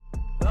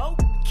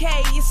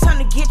Okay, it's time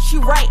to get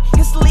you right.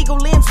 It's the Legal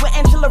Lens with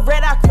Angela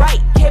Reddock Wright.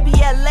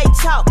 KBLA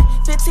Talk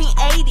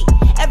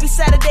 1580 every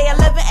Saturday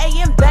 11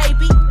 a.m.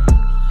 baby.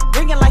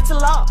 Bringing light to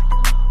law.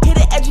 Here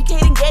to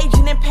educate, engage,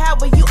 and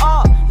empower you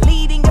all.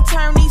 Leading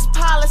attorneys,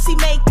 policy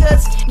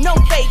makers, no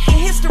faking,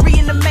 history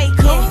in the making.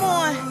 Come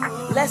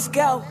on, let's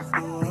go.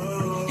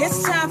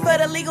 It's time for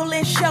the Legal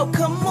Lens Show.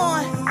 Come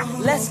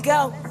on, let's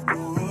go.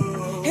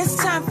 It's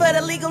time for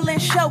the Legal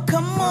Lens Show.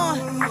 Come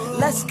on,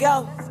 let's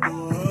go.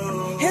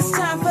 It's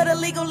time for the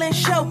Legal Lens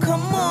Show.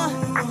 Come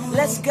on,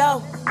 let's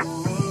go.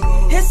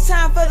 It's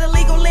time for the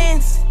Legal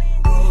Lens.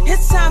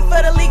 It's time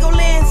for the Legal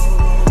Lens.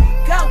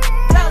 Go,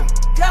 go,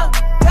 go,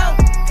 go,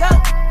 go,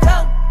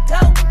 go,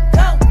 go, go,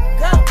 go,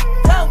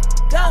 go,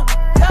 go,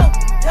 go,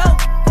 go,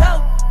 go,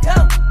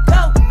 go,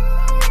 go.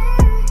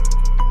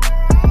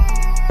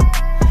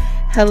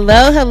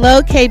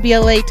 Hello,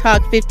 KBLA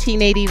Talk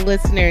 1580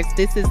 listeners.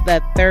 This is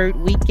the third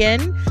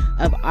weekend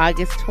of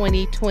August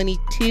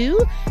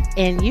 2022,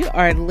 and you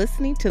are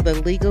listening to the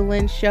Legal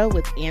Lens Show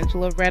with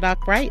Angela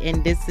Reddock Wright,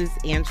 and this is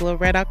Angela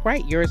Reddock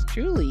Wright, yours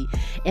truly.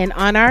 And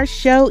on our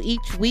show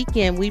each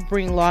weekend, we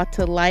bring law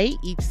to light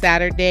each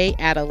Saturday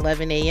at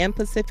 11 a.m.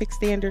 Pacific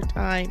Standard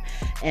Time,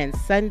 and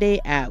Sunday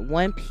at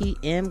 1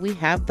 p.m. we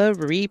have the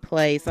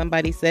replay.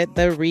 Somebody said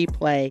the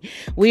replay.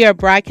 We are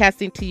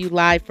broadcasting to you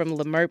live from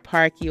Leimert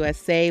Park,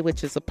 USA,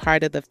 which is a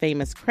part of the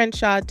famous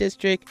Crenshaw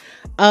district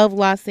of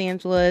Los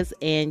Angeles.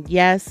 And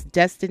yes,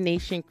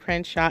 Destination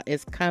Crenshaw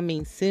is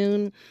coming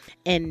soon.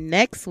 And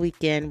next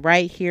weekend,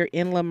 right here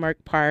in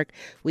Leimert Park,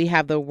 we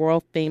have the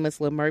world famous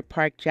Leimert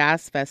Park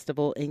Jazz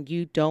Festival, and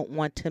you don't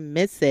want to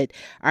miss it.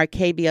 Our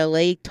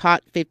KBLA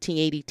Talk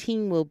 1580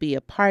 team will be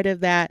a part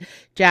of that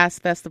Jazz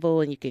Festival,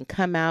 and you can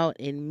come out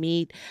and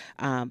meet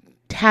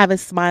Tavis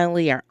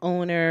Smiley, our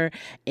owner,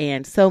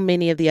 and so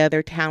many of the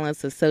other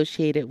talents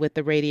associated with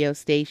the radio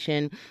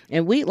station.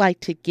 And we'd like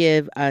to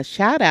give a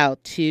shout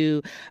out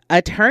to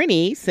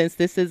attorney, since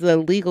this is a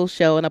legal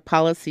show and a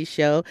policy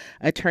show,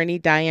 attorney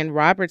Diane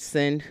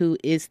Robertson, who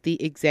is the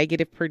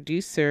executive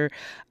producer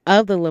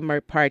of the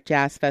Leimert Park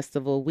Jazz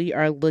Festival. We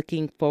are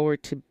looking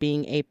forward to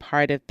being a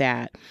part of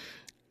that.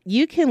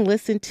 You can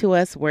listen to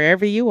us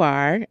wherever you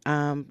are.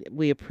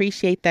 We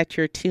appreciate that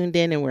you're tuned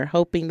in, and we're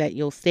hoping that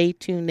you'll stay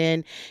tuned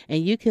in.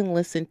 And you can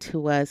listen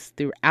to us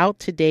throughout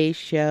today's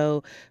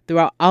show,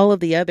 throughout all of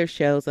the other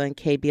shows on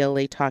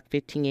KBLA Talk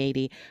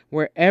 1580,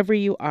 wherever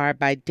you are,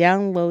 by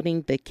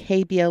downloading the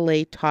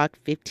KBLA Talk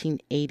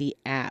 1580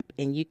 app.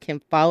 And you can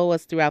follow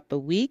us throughout the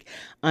week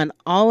on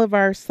all of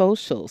our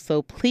socials.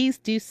 So please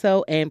do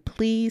so, and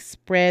please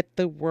spread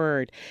the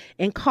word.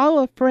 And call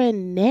a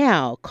friend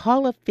now.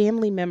 Call a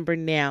family member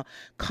now.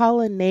 Call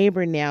a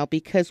neighbor now,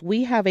 because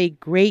we have a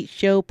great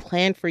show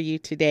planned for you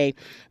today.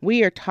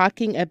 We are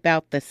talking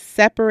about the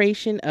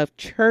separation of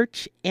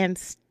church and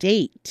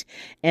state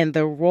and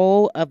the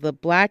role of the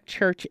Black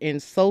church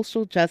in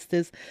social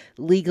justice,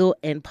 legal,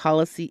 and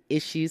policy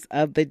issues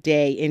of the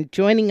day. And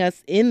joining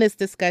us in this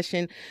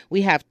discussion,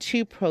 we have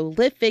two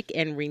prolific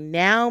and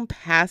renowned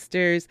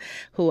pastors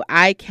who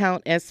I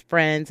count as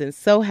friends, and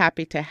so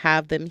happy to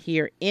have them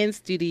here in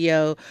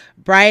studio,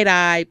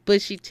 bright-eyed,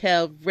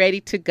 bushy-tailed, ready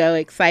to go,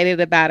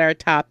 excited about our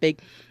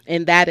topic.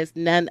 And that is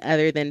none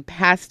other than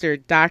Pastor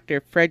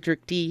Dr.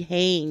 Frederick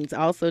D.Haynes,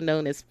 also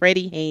known as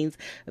Freddie Haynes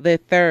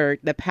III,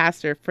 the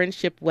pastor of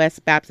Friendship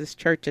West Baptist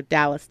Church of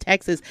Dallas,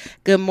 Texas.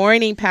 Good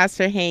morning,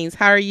 Pastor Haynes.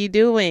 How are you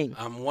doing?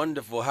 I'm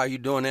wonderful. How are you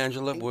doing,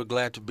 Angela? We're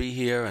glad to be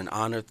here and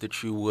honored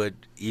that you would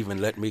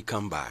even let me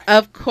come by.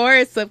 Of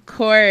course, of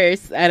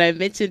course. And I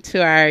mentioned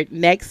to our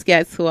next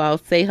guest, who I'll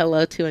say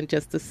hello to in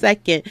just a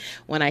second,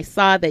 when I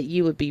saw that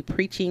you would be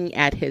preaching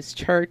at his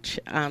church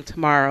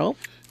tomorrow,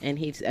 and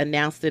he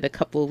announced it a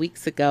couple of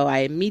weeks ago,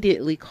 I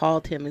immediately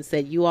called him and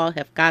said, you all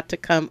have got to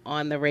come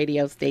on the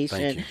radio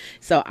station.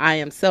 So I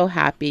am so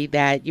happy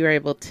that you're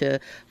able to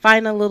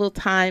find a little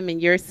time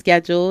in your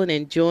schedule and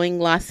enjoying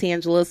Los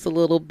Angeles a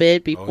little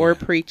bit before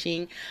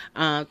preaching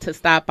to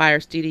stop by our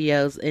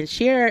studios and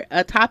share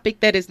a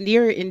topic that is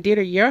near and dear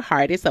to your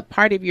heart. It's a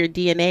part of your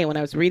DNA. When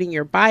I was reading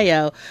your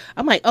bio,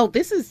 I'm like, oh,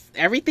 this is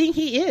everything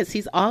he is.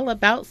 He's all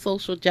about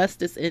social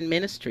justice in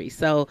ministry.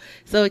 So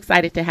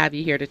excited to have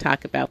you here to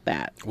talk about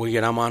that. Well,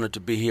 yet I'm honored to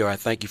be here. I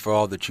thank you for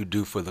all that you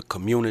do for the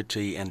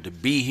community, and to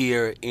be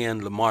here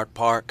in Leimert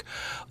Park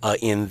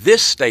in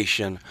this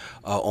station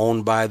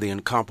owned by the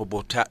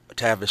incomparable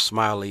Tavis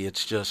Smiley.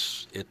 It's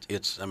just,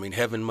 I mean,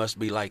 heaven must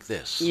be like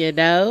this. You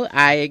know,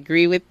 I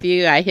agree with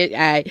you.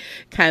 I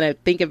kind of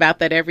think about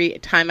that every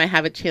time I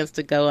have a chance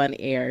to go on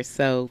air.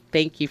 So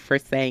thank you for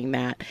saying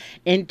that.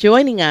 And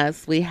joining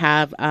us, we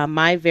have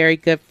my very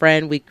good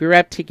friend. We grew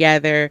up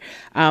together,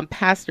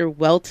 Pastor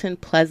Welton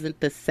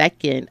Pleasant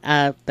II,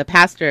 the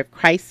pastor pastor of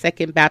Christ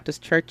Second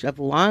Baptist Church of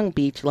Long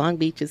Beach. Long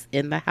Beach is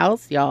in the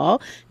house,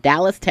 y'all.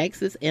 Dallas,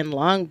 Texas, and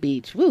Long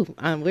Beach. Woo!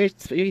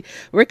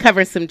 We're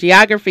covering some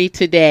geography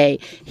today.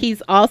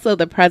 He's also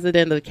the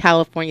president of the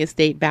California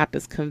State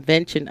Baptist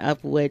Convention,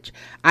 of which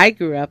I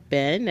grew up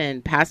in,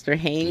 and Pastor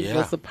Haynes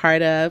was a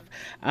part of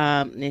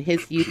in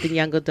his youth and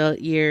young adult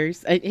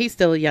years. He's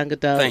still a young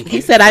adult.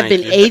 He said I've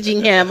been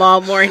aging him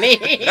all morning.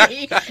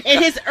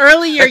 In his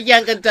earlier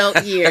young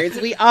adult years,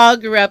 we all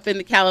grew up in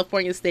the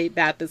California State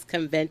Baptist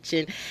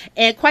Convention,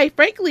 and quite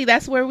frankly,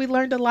 that's where we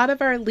learned a lot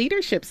of our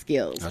leadership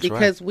skills.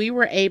 Because we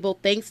were able,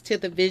 thanks to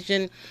the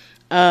vision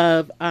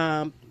of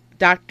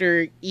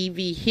Dr.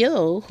 E.V.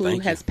 Hill, who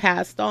has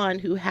passed on,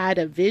 who had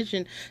a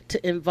vision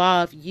to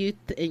involve youth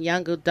and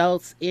young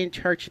adults in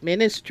church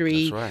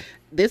ministry. That's right.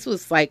 This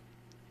was like,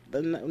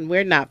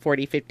 we're not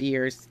 40, 50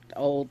 years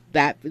old,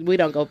 that we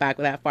don't go back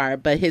that far,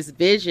 but his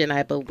vision,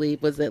 I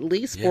believe, was at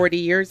least 40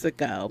 years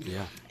ago.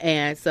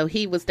 And so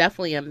he was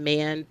definitely a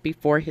man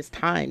before his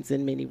times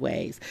in many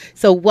ways.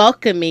 So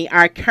welcoming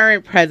our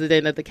current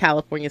president of the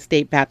California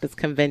State Baptist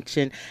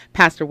Convention,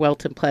 Pastor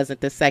Welton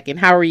Pleasant II.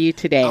 How are you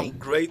today? I'm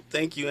great.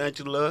 Thank you,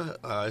 Angela.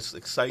 It's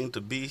exciting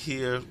to be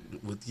here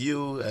with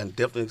you, and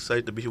definitely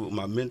excited to be here with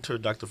my mentor,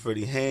 Dr.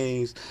 Freddie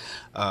Haynes.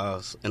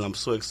 And I'm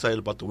so excited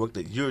about the work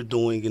that you're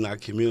doing in our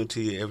community.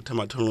 Every time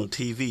I turn on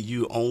TV,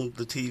 you own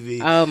the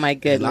TV. Oh, my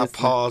goodness. And I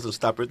pause and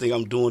stop everything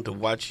I'm doing to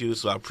watch you.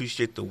 So I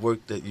appreciate the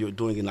work that you're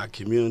doing in our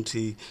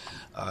community.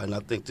 And I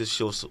think this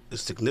shows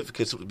its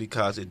significance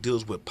because it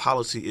deals with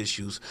policy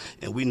issues.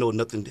 And we know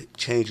nothing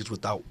changes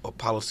without a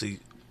policy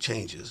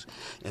changes.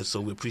 And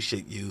so we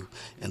appreciate you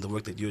and the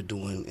work that you're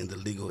doing in the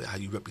legal, how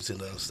you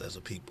represent us as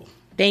a people.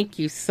 Thank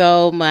you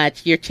so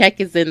much. Your check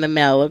is in the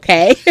mail,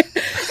 okay?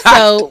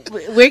 So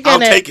we're going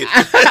to... I'll take it.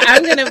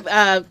 I'm going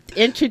to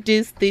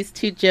introduce these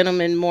two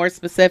gentlemen more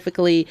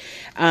specifically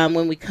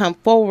when we come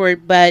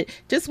forward, but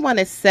just want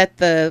to set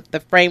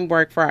the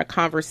framework for our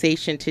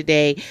conversation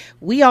today.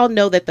 We all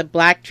know that the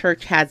Black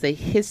church has a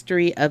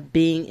history of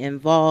being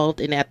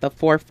involved and at the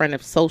forefront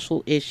of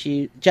social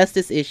issues,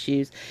 justice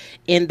issues,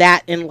 in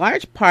that, in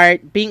large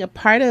part, being a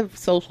part of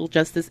social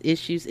justice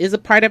issues is a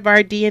part of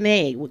our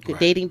DNA,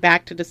 dating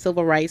back to the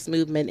Civil Rights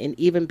Movement and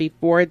even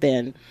before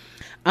then.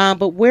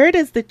 But where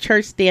does the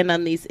church stand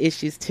on these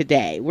issues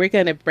today? We're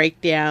going to break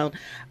down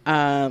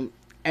or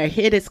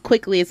hit as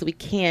quickly as we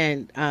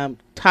can,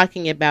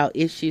 talking about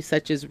issues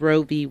such as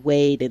Roe v.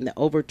 Wade and the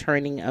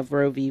overturning of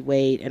Roe v.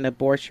 Wade and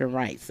abortion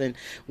rights, and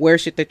where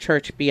should the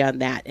church be on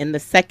that, and the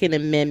Second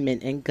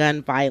Amendment and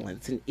gun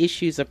violence and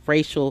issues of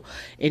racial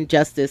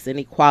injustice and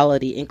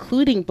equality,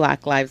 including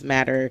Black Lives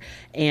Matter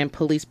and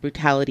police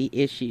brutality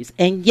issues.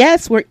 And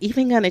yes, we're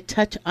even going to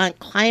touch on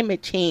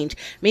climate change.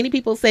 Many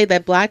people say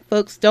that Black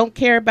folks don't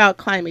care about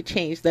climate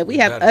change, that we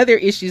have other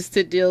issues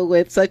to deal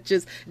with, such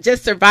as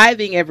just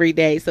surviving every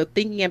day. So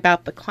thinking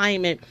about the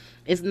climate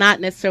is not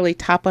necessarily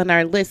top on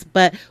our list,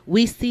 but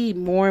we see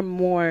more and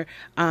more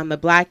the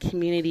Black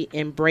community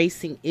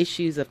embracing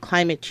issues of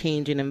climate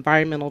change and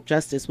environmental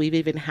justice. We've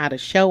even had a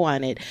show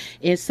on it.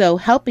 And so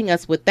helping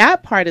us with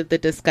that part of the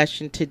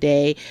discussion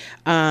today,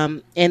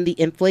 and the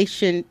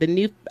inflation,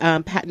 the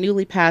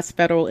newly passed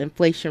Federal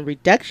Inflation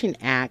Reduction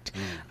Act,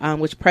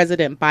 which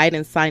President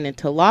Biden signed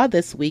into law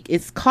this week.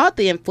 It's called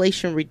the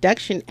Inflation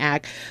Reduction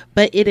Act,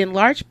 but it in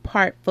large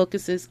part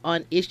focuses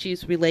on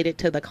issues related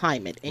to the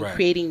climate and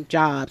creating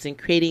jobs and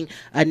creating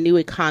a new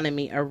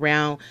economy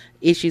around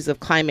issues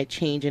of climate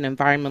change and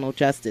environmental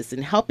justice.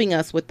 And helping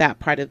us with that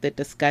part of the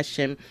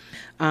discussion,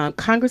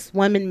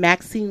 Congresswoman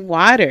Maxine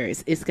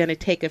Waters is going to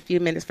take a few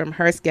minutes from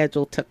her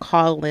schedule to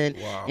call in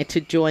and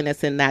to join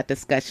us in that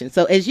discussion.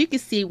 So as you can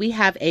see, we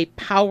have a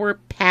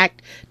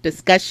power-packed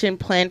discussion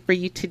planned for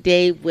you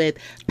today with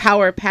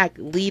power-packed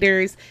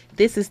leaders.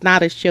 This is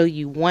not a show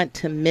you want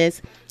to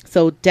miss.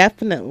 So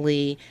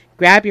definitely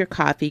grab your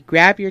coffee,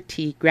 grab your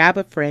tea, grab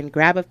a friend,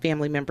 grab a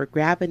family member,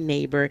 grab a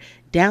neighbor,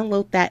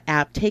 download that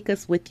app, take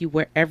us with you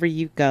wherever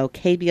you go,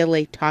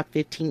 KBLA Talk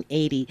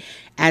 1580.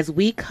 As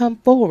we come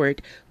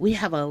forward, we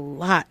have a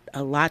lot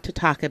to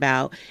talk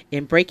about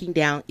in breaking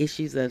down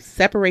issues of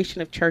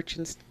separation of church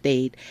and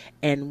state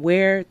and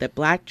where the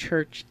Black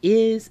church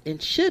is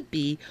and should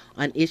be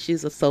on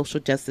issues of social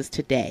justice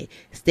today.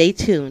 Stay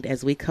tuned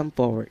as we come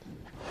forward.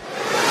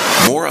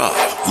 More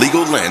of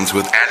Legal Lens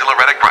with Angela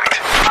Reddick Wright,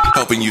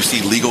 helping you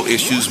see legal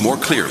issues more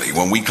clearly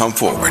when we come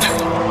forward.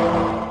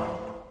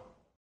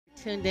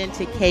 Tuned in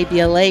to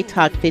KBLA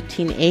Talk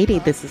 1580.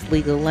 This is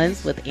Legal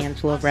Lens with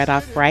Angela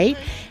Reddick Wright,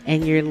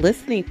 and you're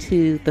listening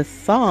to the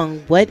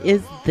song "What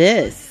Is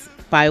This"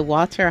 by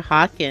Walter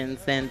Hawkins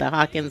and the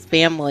Hawkins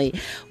family.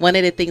 One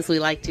of the things we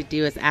like to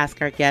do is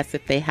ask our guests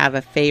if they have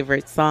a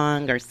favorite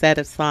song or set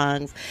of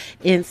songs.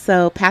 And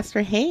so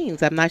Pastor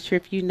Haynes, I'm not sure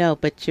if you know,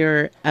 but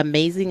your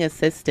amazing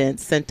assistant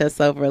sent us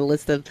over a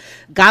list of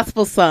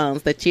gospel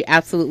songs that you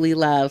absolutely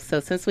love. So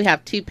since we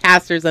have two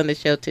pastors on the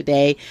show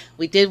today,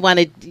 we did want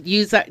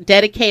to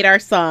dedicate our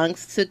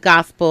songs to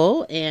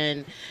gospel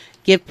and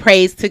give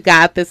praise to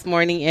God this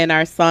morning in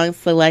our song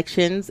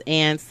selections.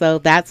 And so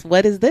that's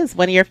What Is This?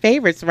 One of your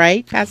favorites,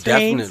 right, Pastor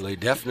Haynes?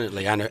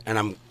 Definitely. And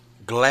I'm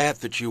glad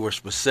that you were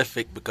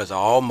specific because I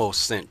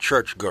almost sent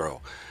Church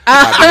Girl. If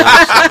I be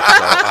honest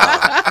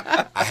with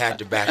you. So I had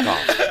to back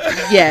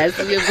off. Yes,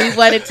 we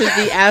wanted to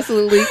be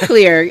absolutely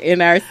clear in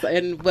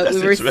what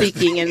we were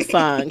seeking in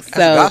songs.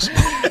 So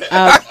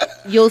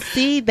you'll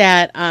see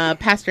that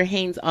Pastor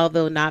Haynes,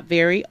 although not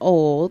very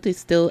old, is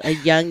still a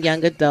young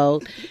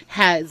adult,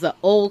 has an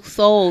old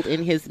soul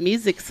in his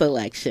music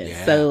selection.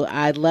 Yeah. So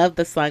I love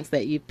the songs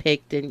that you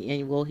picked,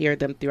 and we'll hear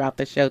them throughout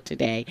the show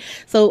today.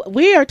 So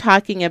we are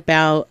talking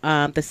about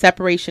the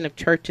separation of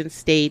church and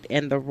state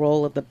and the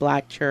role of the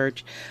Black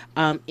church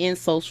in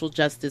social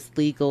justice,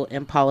 legal,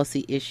 and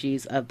policy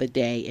issues of the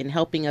day. And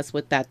helping us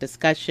with that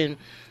discussion,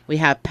 we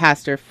have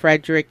Pastor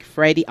Frederick,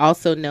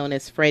 also known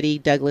as Freddie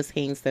Douglass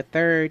Haynes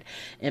III,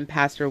 and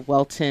Pastor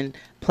Welton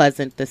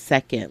Pleasant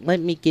II. Let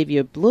me give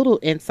you a little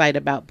insight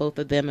about both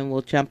of them, and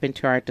we'll jump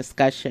into our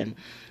discussion.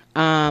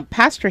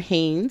 Pastor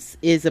Haynes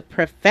is a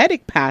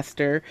prophetic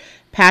pastor,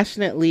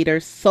 passionate leader,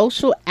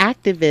 social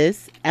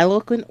activist,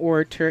 eloquent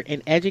orator,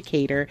 and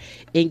educator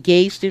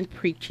engaged in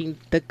preaching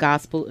the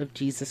gospel of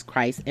Jesus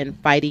Christ and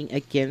fighting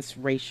against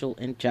racial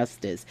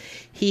injustice.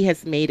 He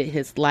has made it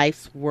his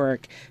life's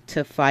work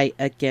to fight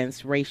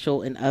against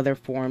racial and other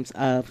forms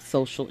of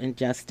social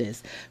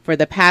injustice. For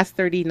the past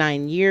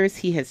 39 years,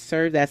 he has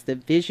served as the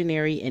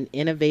visionary and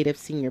innovative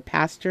senior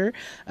pastor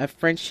of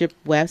Friendship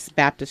West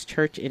Baptist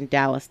Church in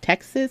Dallas,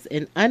 Texas,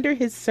 and under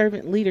his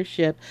servant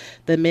leadership,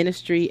 the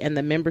ministry and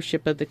the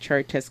membership of the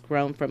church has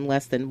grown from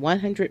less than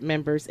 100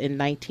 members in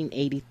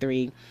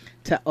 1983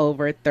 to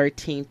over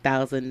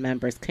 13,000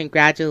 members.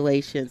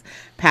 Congratulations,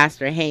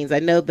 Pastor Haynes. I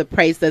know the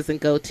praise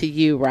doesn't go to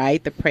you,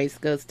 right? The praise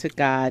goes to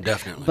God.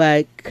 Definitely.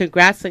 But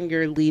congrats on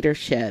your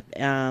leadership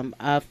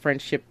of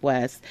Friendship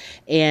West.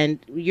 And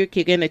you're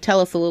going to tell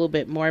us a little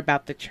bit more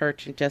about the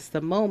church in just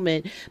a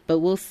moment, but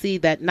we'll see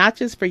that not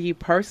just for you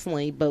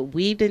personally, but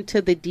weaved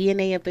into the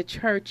DNA of the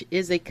church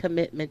is a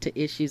commitment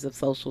to issues of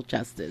social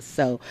justice.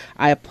 So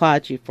I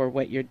applaud you for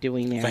what you're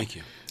doing there. Thank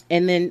you.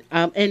 And then,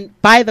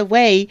 and by the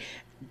way,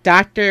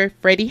 Dr.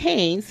 Freddie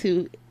Haynes,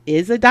 who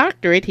is a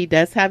doctorate, he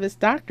does have his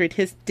doctorate,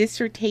 his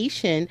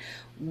dissertation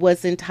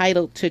was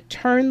entitled To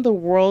Turn the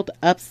World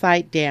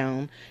Upside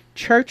Down,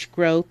 Church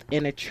Growth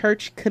in a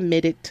Church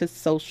Committed to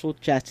Social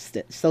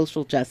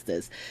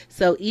Justice.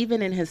 So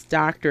even in his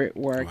doctorate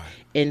work, right,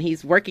 and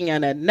he's working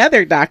on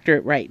another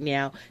doctorate right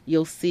now,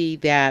 you'll see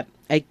that,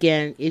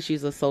 again,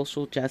 issues of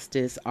social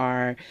justice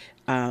are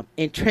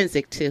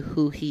intrinsic to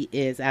who he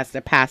is as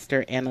a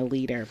pastor and a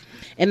leader.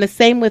 And the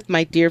same with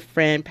my dear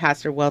friend,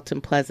 Pastor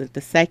Welton Pleasant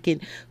II,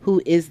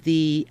 who is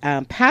the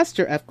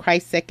pastor of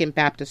Christ Second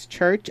Baptist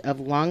Church of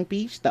Long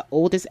Beach, the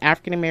oldest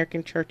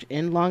African-American church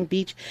in Long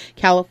Beach,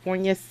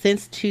 California,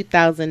 since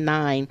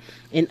 2009.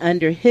 And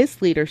under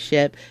his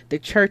leadership, the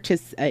church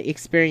has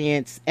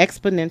experienced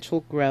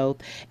exponential growth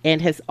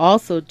and has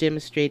also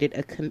demonstrated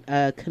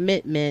a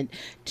commitment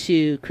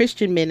to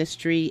Christian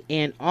ministry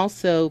and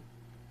also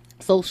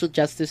social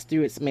justice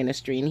through its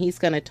ministry. And he's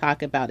going to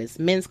talk about his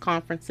men's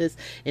conferences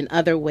and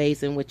other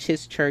ways in which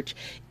his church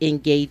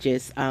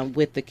engages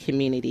with the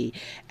community.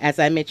 As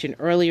I mentioned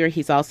earlier,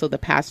 he's also the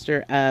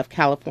pastor of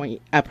California,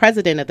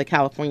 president of the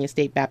California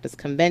State Baptist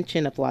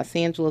Convention of Los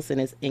Angeles,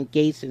 and is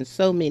engaged in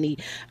so many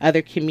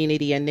other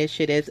community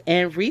initiatives,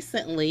 and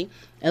recently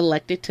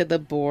elected to the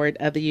board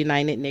of the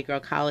United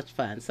Negro College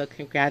Fund. So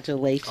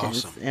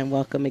congratulations. Awesome. And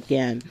welcome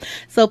again.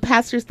 So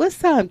pastors,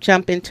 let's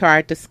jump into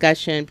our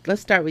discussion.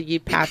 Let's start with you,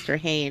 Pastor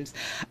Haynes.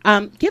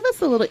 Give us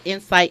a little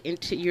insight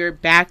into your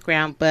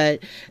background,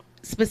 but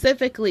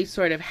specifically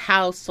sort of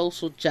how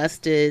social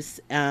justice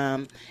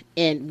and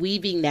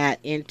weaving that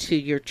into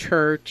your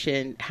church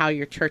and how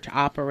your church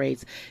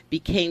operates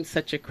became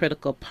such a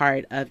critical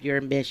part of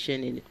your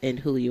mission and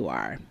who you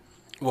are.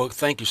 Well,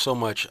 thank you so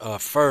much.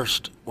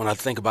 First, when I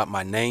think about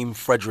my name,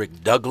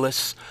 Frederick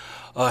Douglass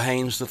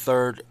Haynes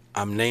III,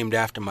 I'm named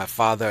after my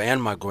father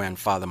and my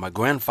grandfather. My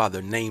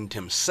grandfather named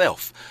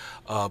himself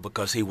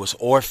because he was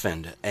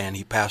orphaned, and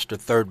he pastored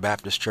Third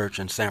Baptist Church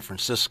in San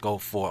Francisco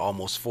for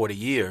almost 40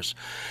 years.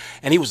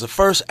 And he was the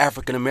first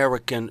African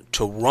American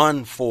to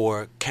run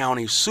for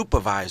county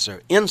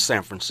supervisor in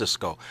San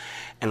Francisco.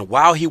 And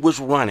while he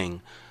was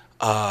running,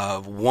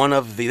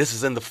 this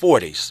is in the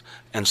 40s,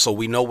 and so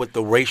we know what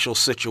the racial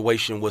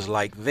situation was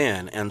like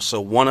then. And so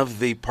one of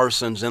the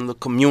persons in the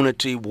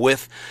community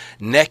with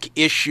neck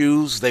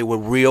issues, they were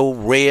real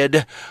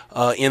red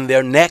in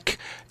their neck,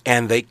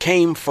 and they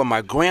came for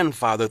my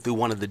grandfather through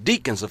one of the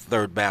deacons of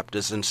Third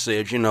Baptist and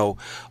said,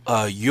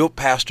 your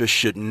pastor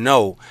should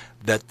know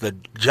that the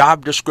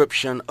job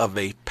description of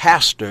a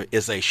pastor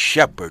is a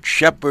shepherd.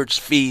 Shepherds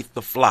feed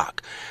the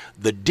flock.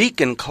 The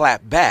deacon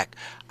clapped back.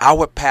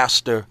 Our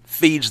pastor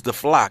feeds the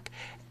flock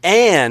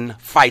and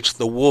fights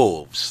the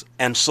wolves.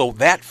 And so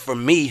that, for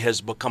me,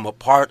 has become a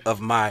part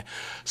of my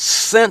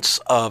sense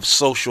of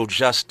social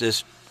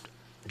justice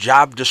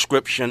job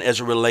description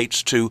as it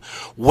relates to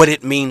what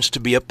it means to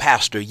be a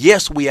pastor.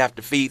 Yes, we have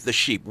to feed the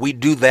sheep. We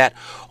do that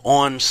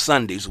on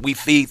Sundays. We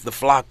feed the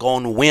flock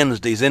on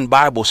Wednesdays in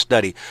Bible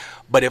study.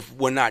 But if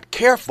we're not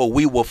careful,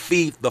 we will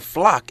feed the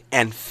flock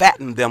and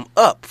fatten them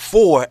up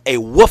for a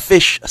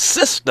wolfish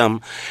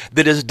system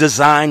that is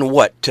designed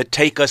what? To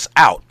take us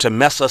out, to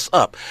mess us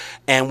up.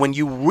 And when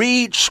you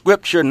read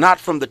scripture, not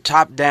from the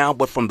top down,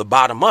 but from the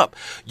bottom up,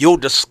 you'll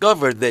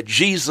discover that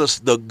Jesus,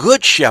 the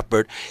good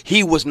shepherd,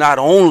 he was not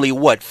only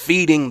what?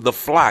 Feeding the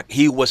flock,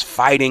 he was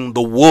fighting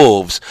the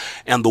wolves.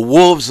 And the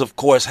wolves, of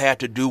course, had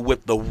to do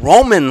with the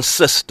Roman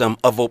system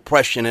of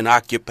oppression and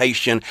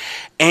occupation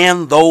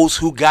and those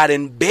who got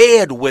in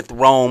bed with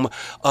Rome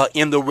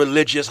in the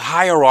religious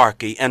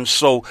hierarchy. And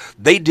so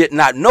they did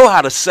not know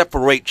how to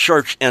separate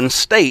church and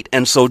state.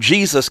 And so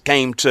Jesus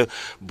came to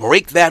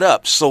break that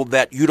up so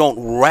that you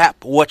don't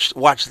wrap,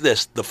 watch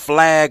this, the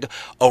flag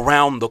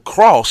around the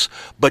cross,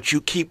 but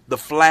you keep the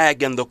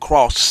flag and the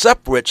cross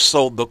separate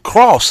so the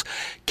cross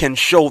can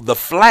show the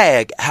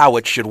flag how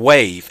it should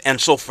wave.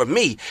 And so for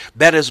me,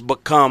 that has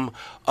become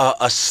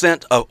a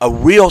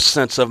real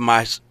sense of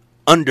my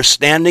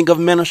understanding of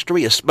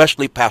ministry,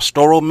 especially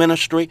pastoral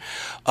ministry.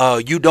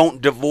 You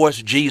don't divorce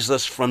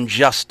Jesus from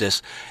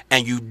justice,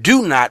 and you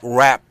do not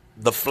wrap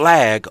the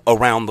flag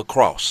around the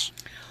cross.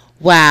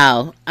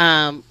 Wow.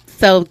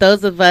 So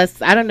those of us,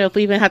 I don't know if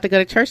we even have to go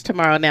to church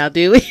tomorrow now,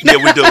 do we? Yeah,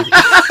 we do.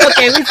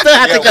 Okay, we still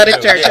have to go to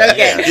church.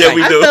 Okay. Yeah,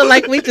 we do. I feel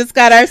like we just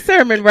got our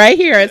sermon right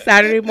here on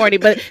Saturday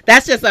morning, but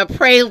that's just a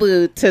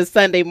prelude to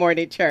Sunday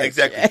morning church.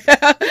 Exactly.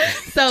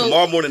 So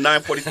tomorrow morning,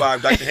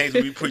 9:45, Dr. Haynes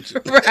will be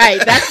preaching.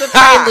 Right, that's the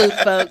prelude,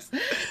 folks.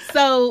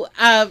 So,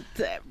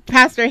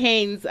 Pastor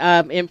Haynes,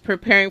 in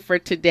preparing for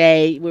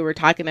today, we were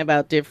talking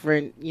about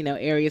different,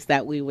 areas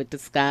that we would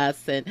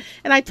discuss, and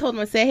I told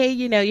him, I said, hey,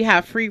 you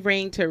have free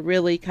reign to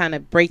really kind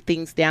of break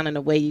things down in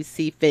a way you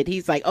see fit.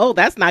 He's like, oh,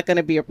 that's not going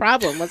to be a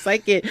problem. Once I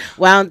get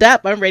wound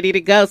up, I'm ready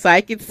to go. So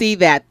I can see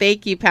that.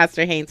 Thank you,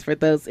 Pastor Haynes, for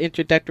those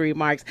introductory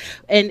remarks.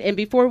 And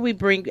before we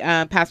bring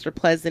Pastor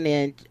Pleasant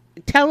in,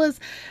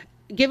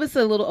 give us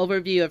a little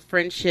overview of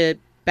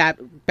Friendship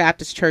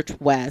Baptist Church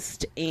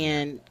West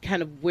and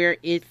kind of where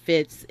it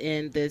fits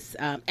in this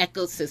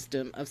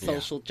ecosystem of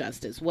social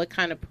justice. What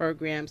kind of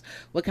programs,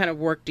 what kind of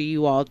work do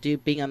you all do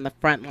being on the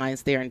front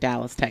lines there in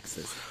Dallas,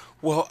 Texas?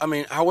 Well,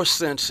 our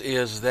sense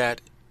is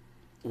that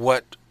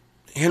what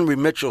Henry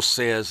Mitchell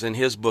says in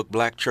his book,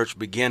 Black Church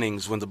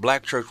Beginnings, when the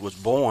Black Church was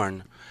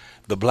born,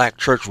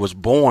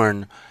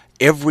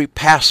 every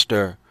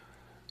pastor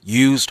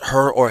used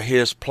her or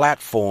his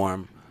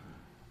platform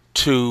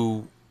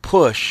to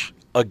push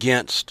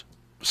against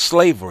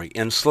slavery,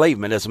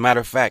 enslavement. As a matter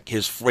of fact,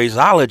 his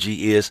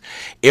phraseology is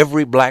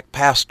every black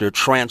pastor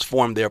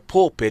transformed their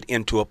pulpit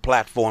into a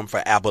platform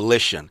for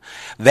abolition.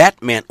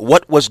 That meant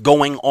what was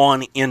going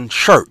on in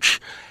church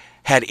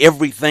had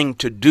everything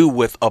to do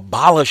with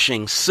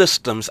abolishing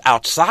systems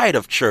outside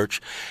of church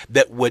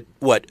that would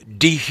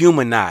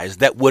dehumanize,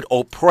 that would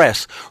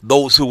oppress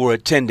those who were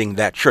attending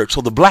that church.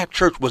 So the black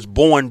church was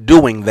born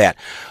doing that.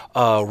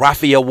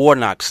 Raphael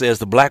Warnock says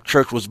the black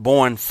church was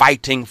born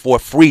fighting for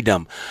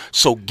freedom.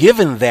 So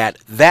given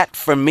that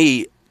for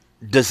me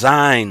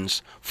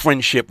designs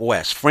Friendship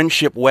West.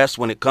 Friendship West,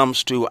 when it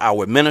comes to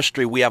our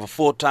ministry, we have a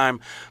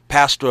full-time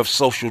pastor of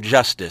social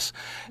justice,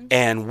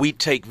 and we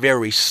take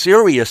very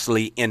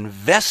seriously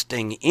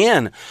investing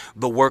in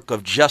the work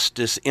of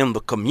justice in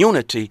the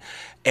community.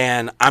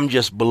 And I'm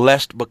just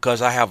blessed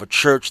because I have a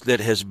church that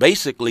has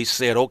basically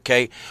said,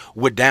 okay,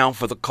 we're down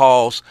for the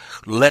cause.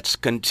 Let's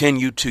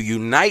continue to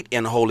unite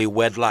in holy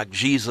wedlock,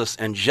 Jesus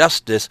and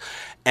justice.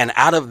 And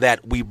out of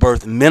that, we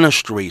birth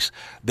ministries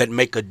that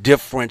make a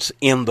difference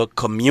in the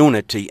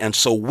community. And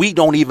so we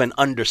don't even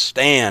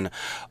understand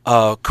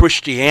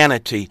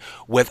Christianity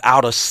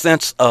without a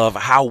sense of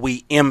how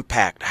we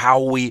impact,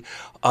 how we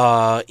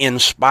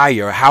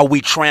inspire, how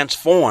we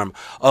transform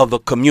the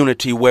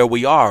community where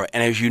we are.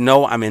 And as you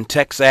know, I'm in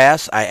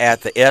Texas. I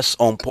add the S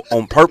on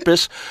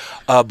purpose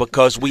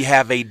because we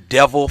have a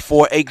devil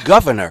for a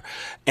governor.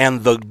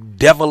 And the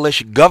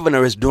devilish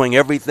governor is doing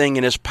everything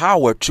in his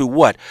power to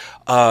what?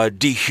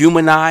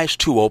 Dehumanize,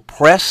 to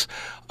oppress,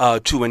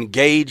 to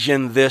engage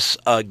in this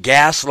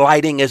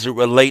gaslighting as it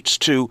relates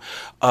to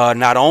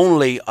not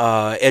only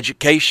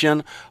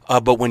education,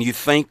 but when you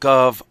think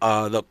of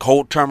the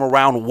whole term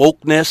around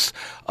wokeness,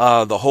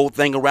 the whole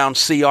thing around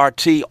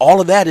CRT,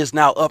 all of that is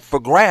now up for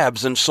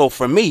grabs. And so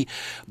for me,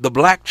 the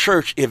black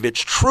church, if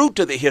it's true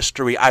to the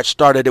history I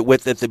started it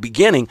with at the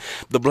beginning,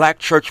 the black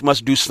church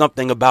must do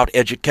something about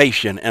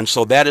education. And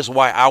so that is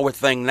why our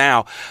thing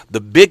now,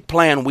 the big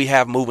plan we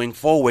have moving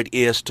forward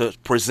is to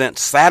present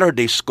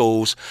Saturday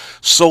schools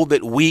so so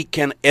that we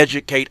can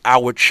educate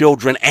our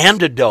children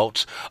and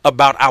adults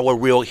about our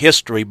real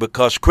history,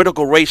 because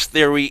critical race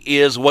theory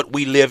is what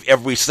we live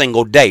every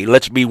single day.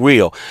 Let's be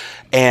real.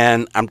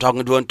 And I'm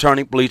talking to an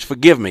attorney, please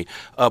forgive me.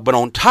 But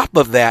on top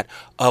of that,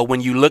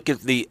 when you look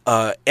at the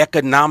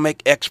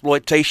economic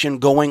exploitation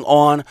going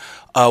on,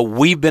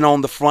 we've been on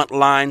the front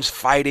lines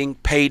fighting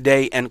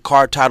payday and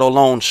car title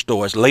loan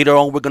stores. Later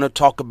on, we're going to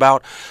talk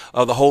about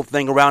the whole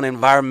thing around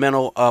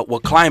environmental,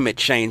 climate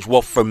change.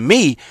 Well, for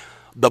me,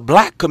 the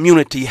black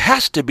community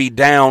has to be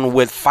down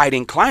with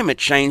fighting climate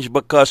change,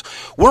 because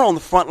we're on the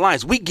front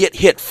lines. We get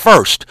hit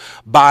first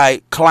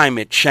by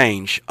climate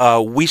change.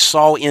 We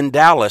saw in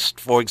Dallas,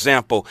 for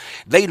example,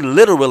 they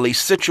literally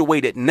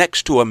situated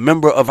next to a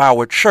member of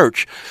our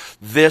church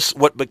this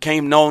what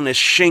became known as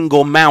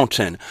Shingle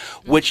Mountain,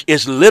 which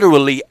is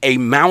literally a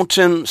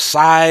mountain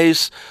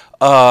size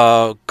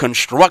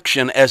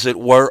construction, as it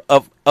were,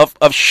 of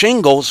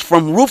shingles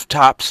from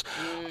rooftops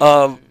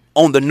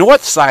on the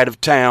north side of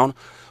town,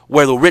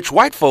 where the rich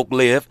white folk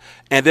live,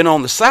 and then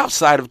on the south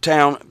side of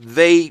town,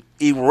 they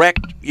erect,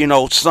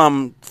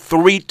 some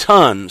 3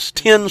 tons,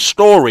 10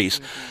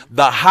 stories,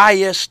 the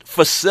highest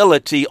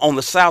facility on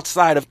the south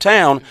side of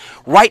town,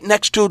 right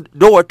next to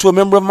door to a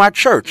member of my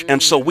church.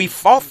 And so we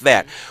fought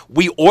that.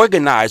 We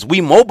organized, we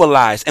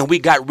mobilized, and we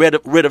got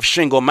rid of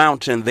Shingle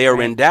Mountain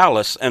there in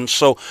Dallas. And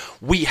so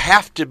we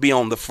have to be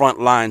on the front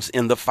lines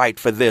in the fight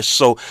for this.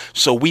 So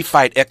we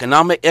fight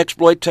economic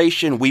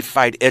exploitation, we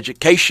fight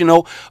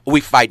educational,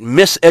 we fight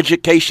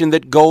miseducation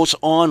that goes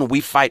on,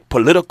 we fight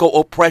political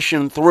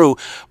oppression through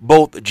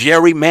both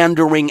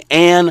gerrymandering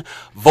and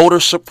voter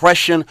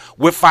suppression.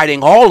 We're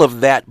fighting all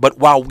of that, but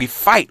while we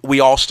fight, we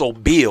also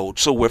build.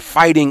 So we're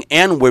fighting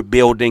and we're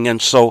building,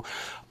 and so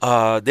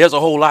there's a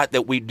whole lot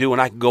that we do,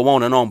 and I can go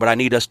on, but I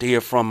need us to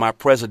hear from my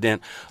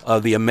president,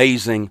 the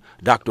amazing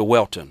Dr.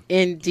 Welton.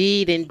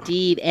 Indeed.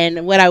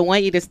 And what I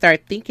want you to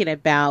start thinking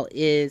about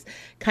is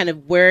kind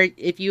of where,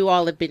 if you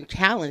all have been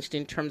challenged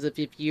in terms of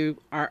if you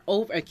are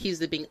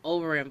accused of being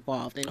over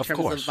involved in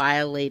terms of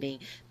violating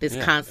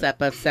this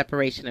concept of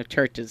separation of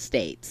church and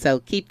state.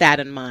 So keep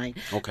that in mind.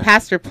 Okay.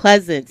 Pastor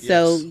Pleasant,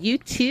 so you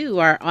too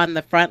are on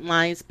the front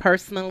lines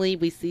personally.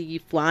 We see you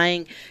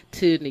flying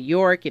to New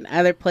York and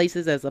other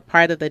places as a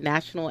part of the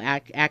National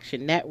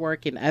Action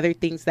Network and other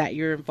things that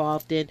you're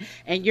involved in.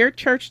 And your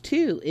church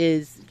too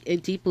is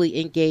deeply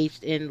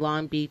engaged in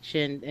Long Beach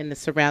and the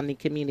surrounding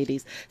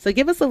communities. So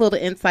give us a little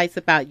insights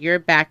about your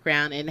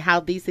background and how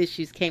these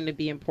issues came to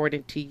be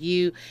important to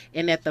you.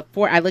 And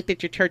I looked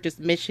at your church's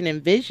mission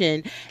and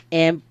vision,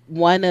 and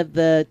one of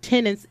the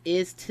tenets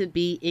is to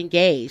be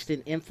engaged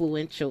and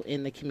influential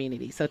in the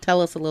community. So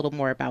tell us a little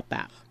more about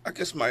that. I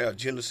guess my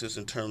genesis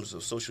in terms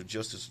of social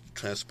justice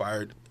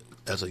transpired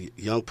as a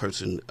young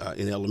person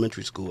in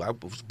elementary school. I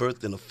was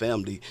birthed in a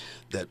family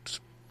that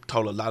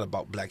taught a lot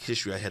about black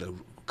history. I had a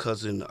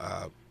cousin,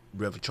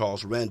 Reverend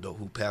Charles Randall,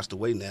 who passed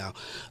away now,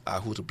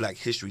 who was a black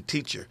history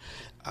teacher.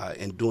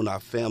 And during our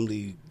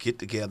family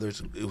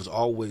get-togethers, it was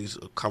always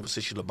a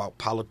conversation about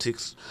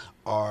politics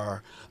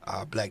or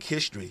black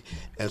history.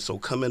 And so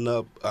coming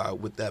up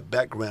with that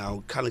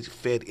background kind of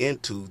fed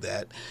into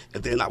that.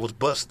 And then I was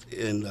bused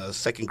in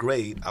second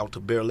grade out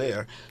to Bel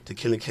Air to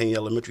Kennedy Canyon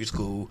Elementary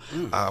School.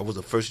 I was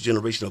the first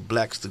generation of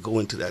blacks to go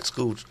into that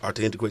school or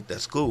to integrate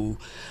that school.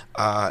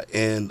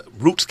 And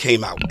Roots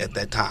came out at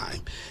that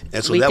time.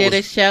 And so we did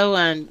a show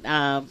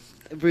on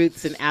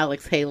Roots and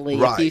Alex Haley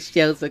a few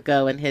shows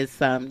ago, and his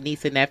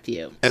niece and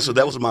nephew. And so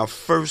that was my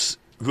first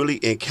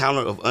really encounter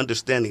of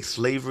understanding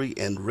slavery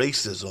and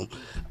racism,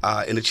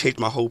 and it changed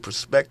my whole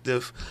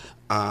perspective.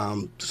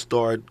 To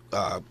start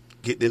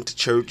getting into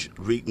church,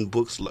 reading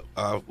books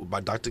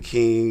by Dr.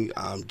 King,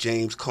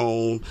 James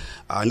Cone,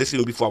 and this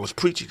even before I was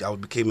preaching. I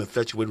became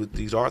infatuated with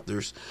these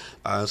authors.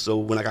 So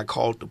when I got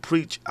called to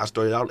preach, I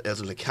started out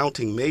as an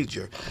accounting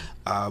major,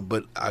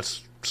 but I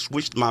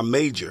switched my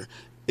major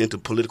into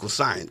political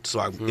science. So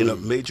I ended up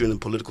majoring in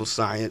political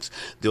science.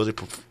 There was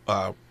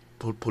a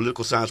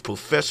political science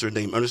professor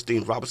named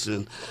Ernestine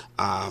Robinson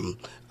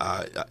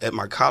at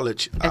my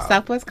college. At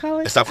Southwest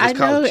College? At Southwest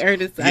College. I know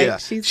Ernest. Yeah.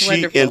 She's she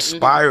wonderful.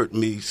 inspired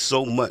me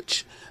so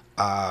much.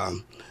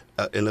 And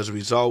as a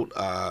result,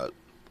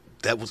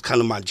 that was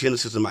kind of my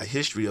genesis and my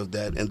history of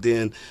that. And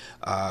then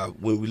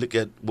when we look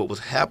at what was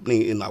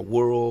happening in our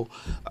world,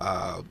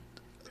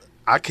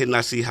 I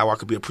cannot see how I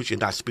could be a preacher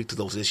and not speak to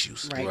those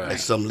issues at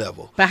some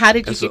level. But how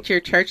did you get your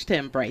church to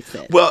embrace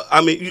it? Well,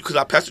 I mean, because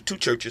I pastored 2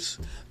 churches,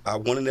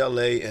 one in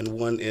L.A. and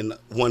one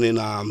in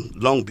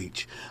Long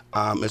Beach.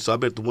 And so I've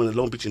been at the one in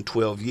Long Beach in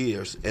 12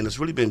 years. And it's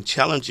really been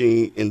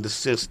challenging in the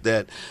sense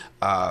that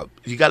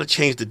you got to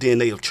change the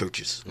DNA of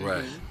churches.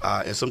 Right.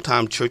 And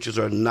sometimes churches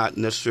are not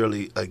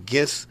necessarily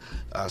against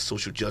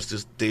social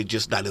justice. They're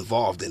just not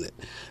involved in it.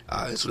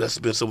 And so that's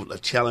been somewhat a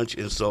challenge.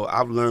 And so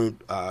I've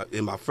learned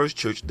in my first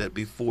church that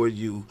before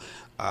you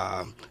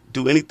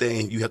do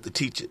anything, you have to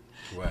teach it.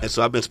 Right. And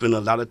so I've been spending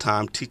a lot of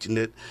time teaching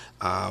it.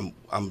 I'm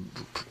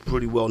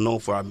pretty well known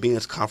for our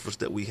men's conference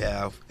that we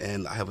have,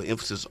 and I have an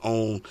emphasis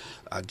on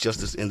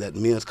justice in that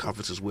men's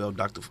conference as well.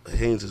 Dr.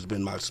 Haynes has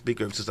been my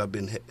speaker since I've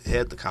been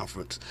head the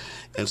conference.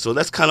 And so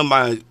that's kind of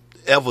my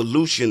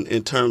evolution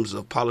in terms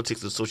of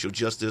politics and social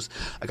justice.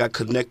 I got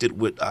connected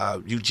with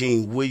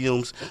Eugene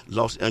Williams,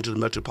 Los Angeles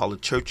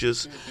Metropolitan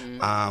Churches,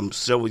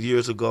 several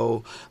years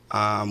ago,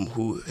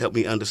 who helped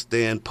me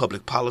understand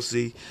public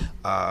policy,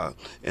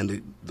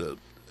 and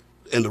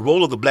the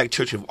role of the black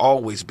church have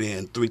always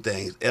been three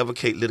things: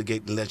 advocate,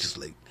 litigate, and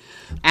legislate.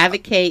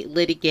 Advocate,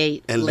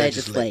 litigate, And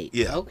legislate.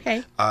 Yeah.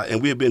 Okay.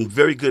 And we have been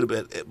very good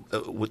at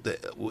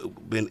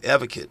being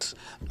advocates,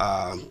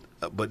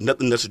 but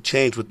nothing that's a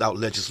change without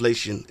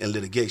legislation and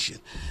litigation.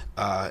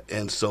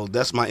 And so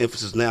that's my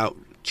emphasis now,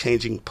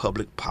 changing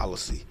public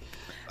policy.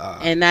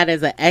 And that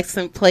is an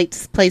excellent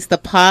place to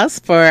pause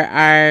for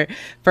our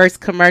first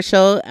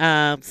commercial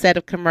set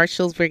of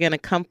commercials. We're going to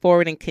come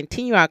forward and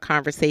continue our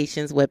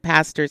conversations with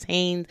Pastors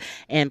Haynes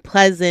and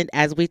Pleasant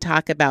as we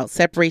talk about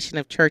separation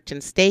of church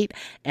and state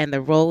and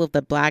the role of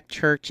the black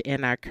church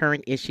in our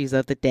current issues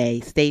of the day.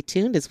 Stay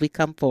tuned as we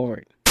come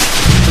forward.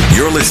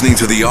 You're listening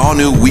to the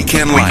all-new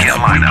weekend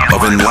lineup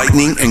of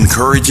enlightening,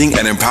 encouraging,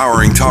 and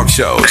empowering talk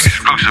shows.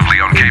 Exclusively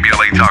on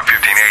KBLA Talk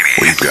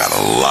 1580. We've got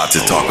a lot to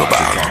talk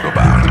about.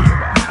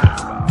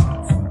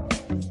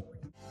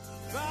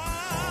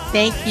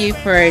 Thank you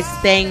for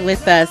staying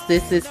with us.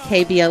 This is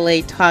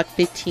KBLA Talk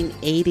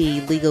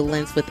 1580, Legal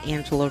Lens with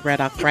Angela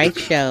Reddock Wright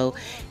show.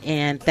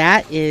 And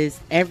that is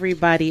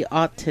Everybody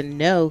Ought to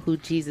Know Who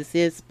Jesus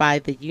Is by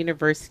the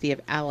University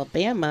of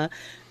Alabama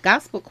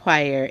Gospel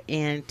Choir.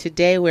 And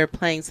today we're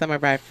playing some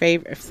of our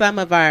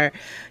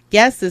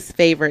guests'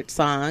 favorite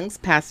songs,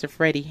 Pastor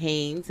Freddie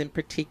Haynes in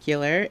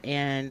particular,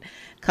 and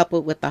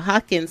coupled with the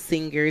Hawkins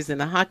singers and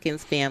the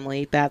Hawkins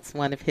family, that's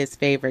one of his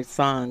favorite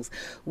songs.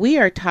 We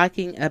are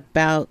talking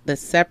about the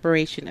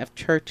separation of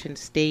church and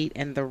state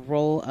and the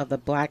role of the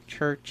black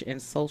church in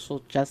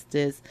social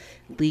justice,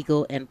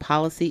 legal, and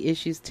policy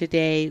issues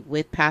today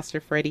with Pastor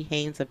Freddie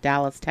Haynes of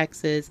Dallas,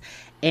 Texas,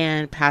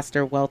 and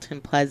Pastor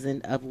Welton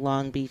Pleasant of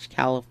Long Beach,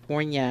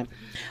 California.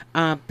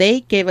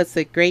 They gave us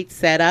a great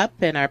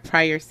setup in our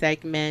prior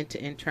segment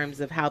in terms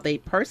of how they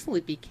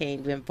personally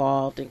became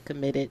involved and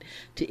committed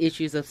to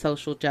issues of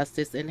social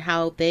justice and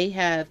how they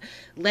have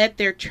led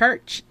their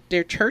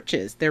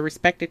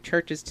respective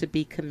churches to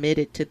be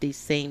committed to these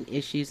same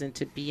issues and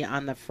to be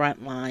on the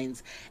front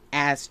lines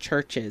as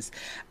churches.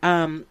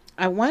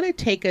 I want to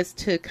take us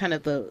to kind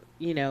of the,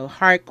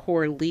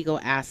 hardcore legal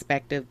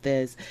aspect of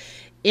this.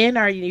 In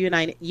our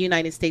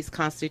United States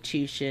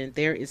Constitution,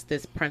 there is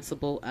this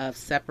principle of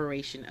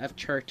separation of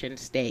church and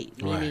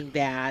state, meaning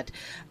that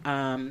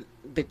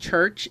the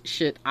church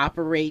should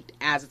operate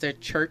as the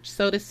church,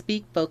 so to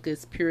speak,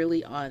 focus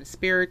purely on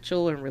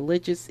spiritual and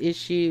religious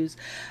issues,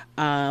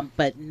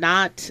 but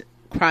not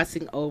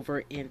crossing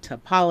over into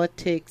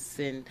politics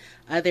and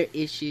other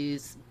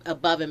issues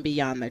above and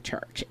beyond the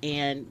church.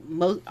 And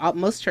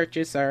most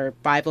churches are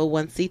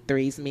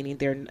 501c3s, meaning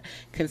they're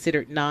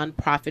considered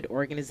nonprofit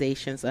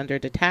organizations under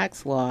the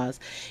tax laws.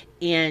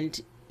 And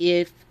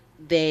if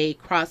they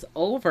cross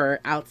over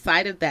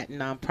outside of that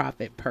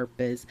nonprofit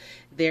purpose,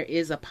 there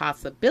is a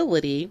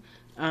possibility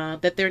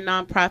that their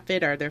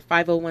nonprofit or their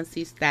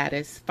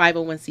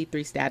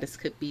 501c3 status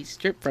could be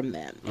stripped from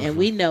them. And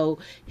we know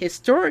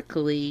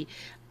historically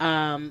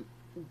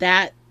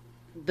that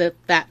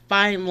that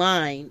fine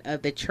line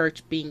of the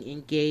church being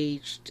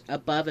engaged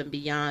above and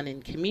beyond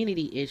in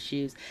community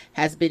issues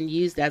has been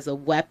used as a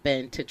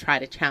weapon to try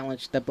to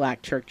challenge the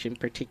black church in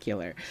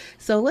particular.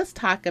 So let's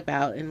talk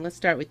about, and let's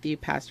start with you,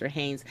 Pastor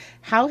Haynes.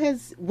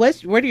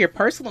 What are your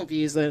personal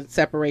views on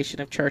separation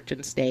of church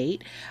and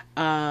state?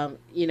 Are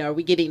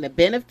we getting the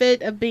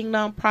benefit of being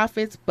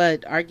nonprofits,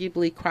 but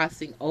arguably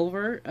crossing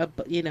over,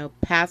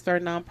 past our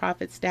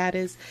nonprofit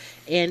status?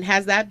 And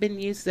has that been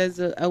used as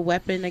a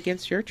weapon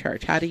against your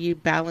church? How do you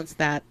balance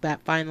that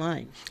fine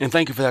line? And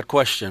thank you for that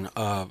question.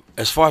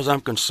 As far as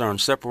I'm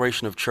concerned,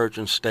 separation of church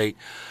and state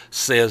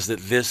says that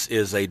this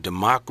is a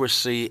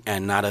democracy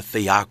and not a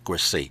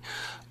theocracy.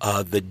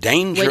 The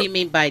danger. What do you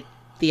mean by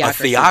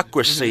theocracy? A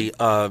theocracy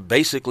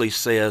basically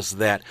says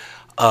that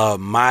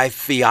my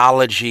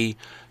theology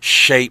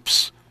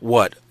shapes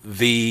what?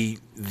 The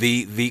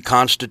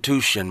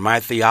Constitution. My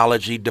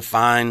theology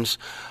defines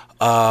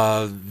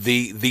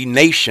the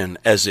nation,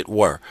 as it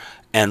were.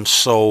 And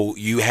so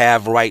you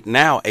have right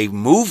now a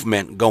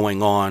movement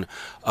going on.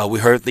 We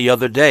heard the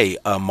other day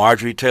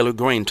Marjorie Taylor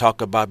Greene talk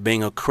about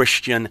being a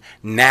Christian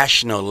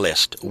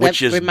nationalist,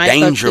 which is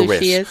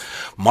dangerous.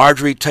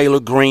 Marjorie Taylor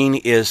Greene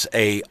is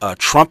a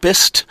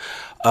Trumpist,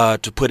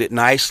 to put it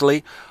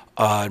nicely.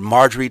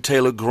 Marjorie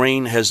Taylor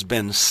Greene has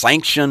been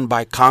sanctioned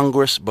by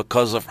Congress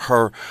because of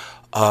her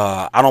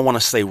I don't want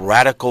to say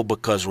radical,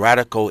 because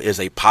radical is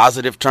a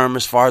positive term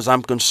as far as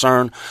I'm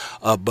concerned,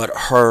 but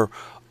her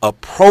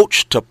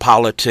approach to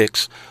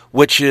politics,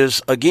 which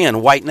is,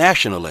 again, white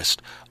nationalist,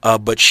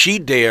 but she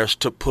dares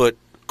to put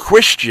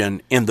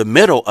Christian in the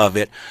middle of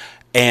it,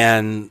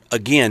 And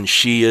again,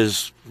 she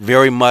is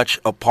very much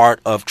a part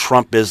of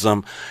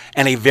Trumpism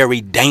and a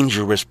very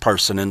dangerous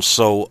person. And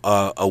so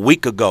a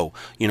week ago,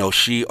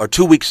 or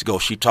 2 weeks ago,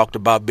 she talked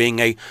about being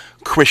a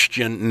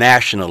Christian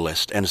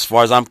nationalist. And as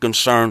far as I'm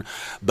concerned,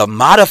 the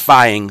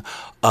modifying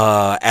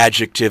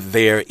adjective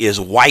there is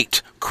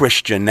white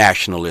Christian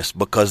nationalist,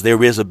 because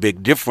there is a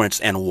big difference.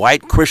 And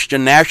white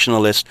Christian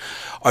nationalists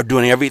are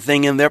doing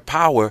everything in their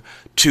power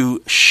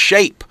to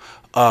shape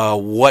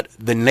what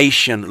the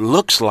nation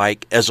looks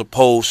like, as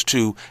opposed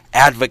to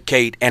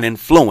advocate and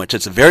influence.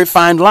 It's a very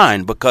fine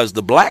line, because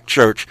the black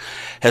church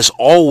has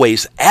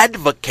always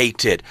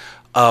advocated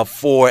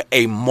for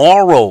a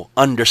moral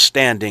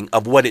understanding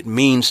of what it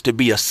means to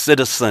be a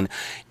citizen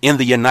in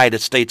the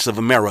United States of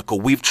America.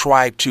 We've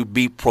tried to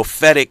be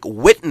prophetic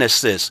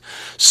witnesses,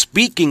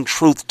 speaking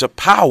truth to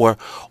power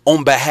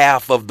on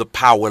behalf of the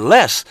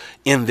powerless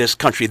in this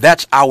country.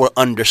 That's our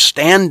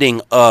understanding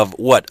of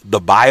what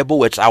the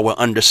Bible, it's our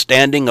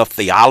understanding of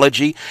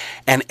theology.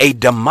 And a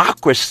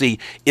democracy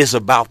is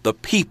about the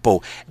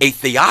people. A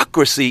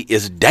theocracy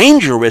is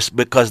dangerous,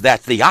 because that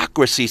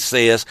theocracy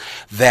says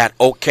that,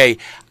 okay,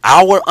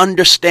 our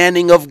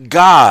understanding of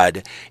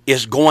God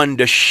is going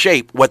to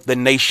shape what the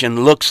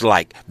nation looks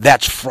like.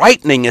 That's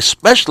frightening,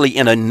 especially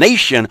in a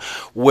nation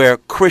where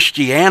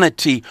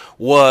Christianity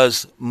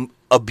was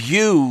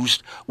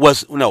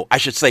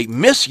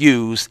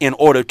misused in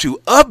order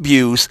to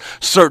abuse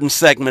certain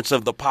segments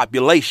of the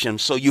population.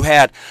 So you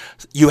had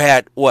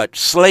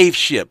slave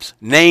ships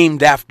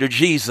named after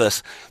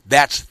Jesus.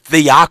 That's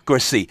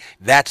theocracy.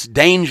 That's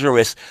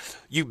dangerous.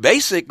 You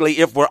basically,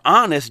 if we're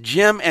honest,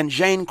 Jim and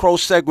Jane Crow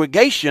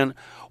segregation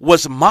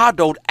was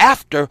modeled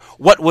after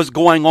what was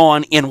going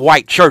on in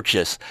white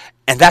churches.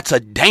 And that's a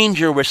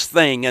dangerous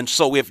thing. And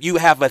so if you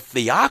have a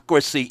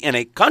theocracy in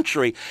a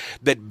country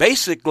that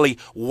basically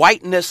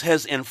whiteness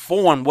has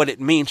informed what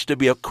it means to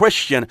be a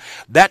Christian,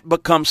 that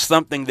becomes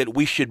something that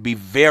we should be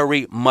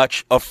very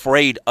much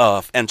afraid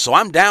of. And so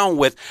I'm down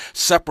with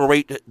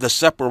the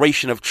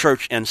separation of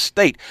church and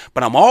state,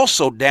 but I'm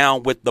also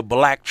down with the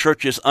black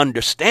church's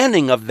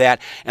understanding of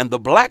that. And the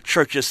black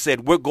churches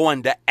said, we're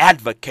going to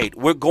advocate.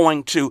 We're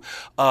going to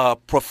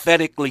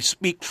prophetically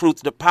speak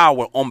truth to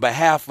power on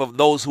behalf of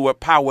those who are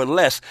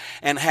powerless,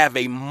 and have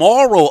a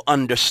moral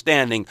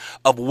understanding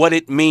of what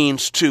it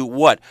means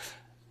to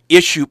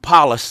issue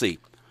policy,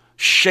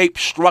 shape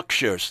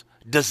structures,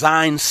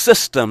 design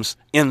systems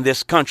in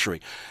this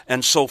country.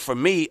 And so for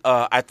me,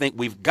 I think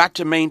we've got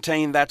to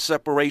maintain that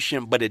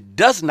separation, but it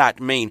does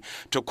not mean,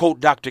 to quote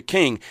Dr.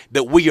 King,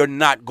 that we are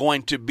not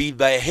going to be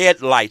the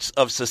headlights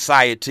of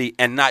society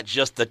and not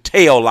just the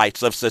tail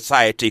lights of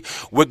society.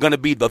 We're going to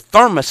be the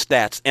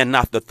thermostats and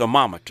not the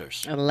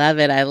thermometers. I love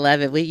it. I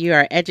love it. You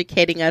are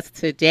educating us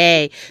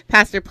today.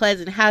 Pastor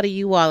Pleasant, how do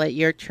you all at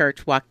your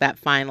church walk that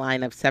fine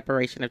line of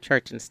separation of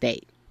church and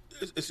state?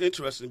 It's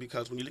interesting,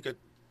 because when you look at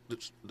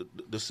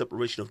the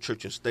separation of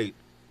church and state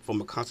from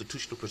a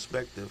constitutional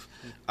perspective,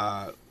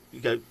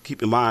 you got to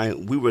keep in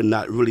mind we were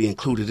not really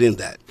included in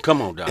that.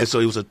 Come on, Doc. And so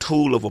it was a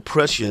tool of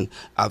oppression,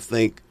 I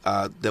think,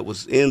 that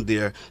was in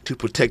there to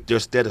protect their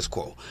status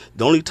quo.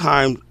 The only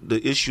time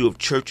the issue of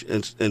church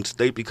and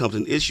state becomes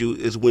an issue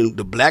is when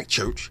the black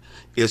church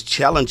is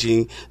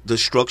challenging the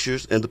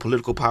structures and the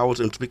political powers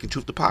and speaking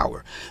truth to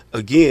power.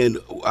 Again,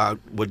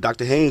 what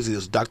Dr. Haynes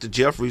is, Dr.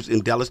 Jeffries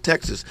in Dallas,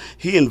 Texas,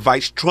 he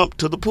invites Trump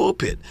to the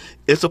pulpit.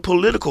 It's a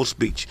political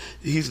speech.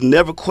 He's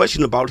never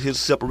questioned about his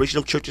separation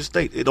of church and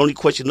state. It only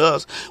questioned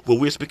us when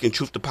we're speaking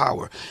truth to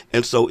power.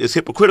 And so it's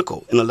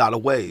hypocritical in a lot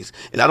of ways.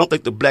 And I don't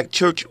think the black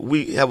church,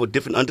 we have a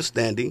different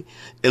understanding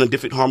and a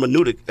different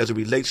hermeneutic as it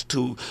relates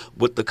to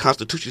what the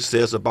Constitution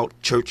says about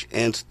church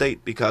and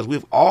state, because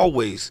we've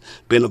always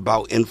been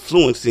about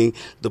influencing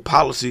the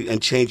policy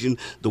and changing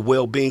the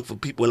well-being for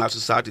people in our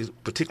society,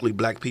 particularly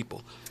black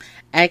people.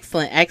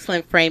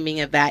 Excellent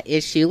framing of that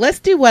issue. Let's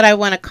do what I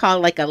want to call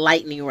like a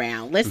lightning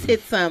round. Let's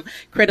hit some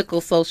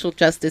critical social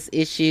justice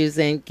issues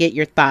and get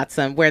your thoughts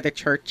on where the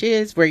church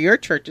is, where your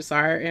churches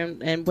are,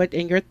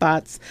 and your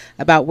thoughts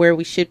about where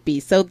we should be.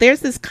 So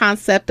there's this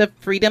concept of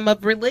freedom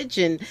of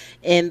religion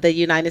in the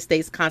United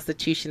States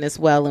Constitution as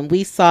well. And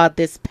we saw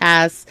this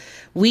past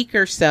week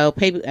or so,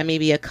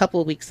 maybe a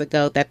couple of weeks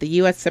ago, that the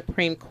U.S.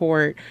 Supreme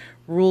Court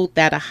ruled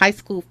that a high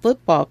school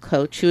football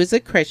coach who is a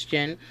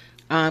Christian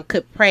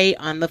could pray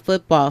on the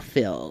football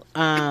field.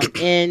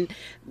 And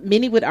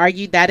many would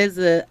argue that is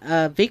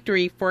a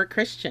victory for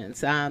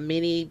Christians.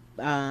 Many,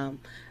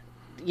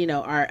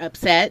 are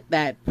upset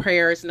that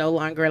prayer is no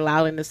longer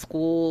allowed in the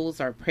schools,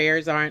 or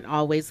prayers aren't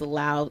always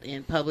allowed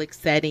in public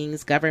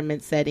settings,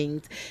 government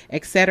settings,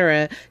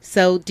 etc.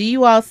 So do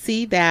you all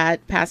see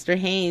that, Pastor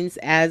Haynes,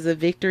 as a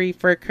victory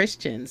for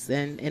Christians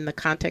in the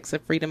context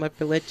of freedom of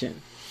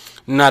religion?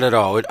 Not at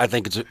all. I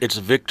think it's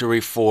a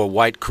victory for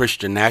white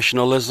Christian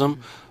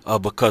nationalism,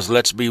 because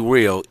let's be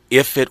real,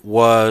 if it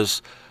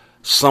was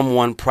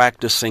someone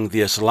practicing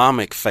the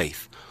Islamic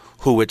faith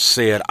who had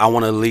said, I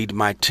want to lead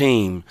my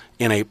team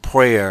in a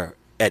prayer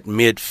at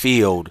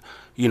midfield,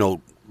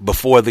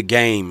 before the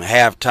game,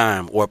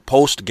 halftime, or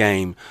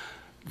post-game,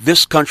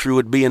 this country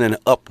would be in an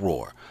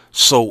uproar.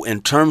 So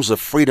in terms of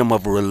freedom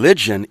of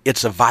religion,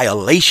 it's a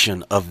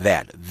violation of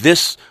that.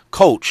 This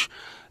coach,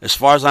 as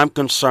far as I'm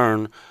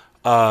concerned,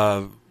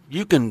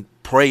 you can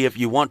pray if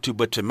you want to,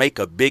 but to make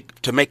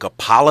a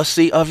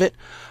policy of it,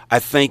 I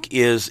think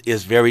is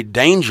very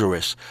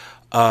dangerous.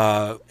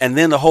 And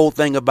then the whole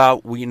thing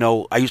about,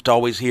 I used to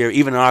always hear,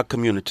 even in our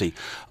community,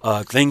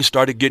 things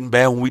started getting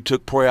bad when we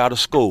took prayer out of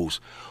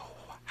schools.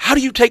 How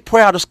do you take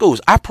prayer out of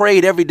schools? I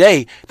prayed every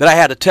day that I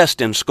had a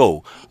test in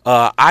school.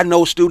 I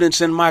know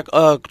students in my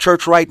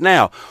church right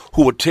now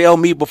who would tell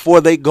me before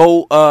they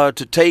go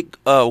to take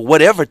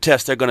whatever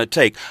test they're going to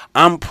take,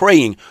 I'm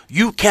praying.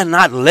 You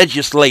cannot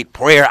legislate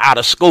prayer out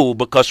of school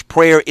because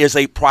prayer is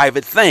a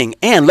private thing.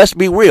 And let's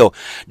be real.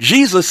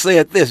 Jesus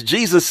said this.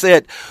 Jesus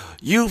said,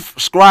 you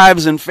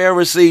scribes and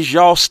Pharisees,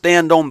 y'all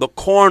stand on the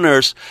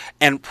corners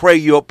and pray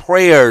your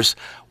prayers.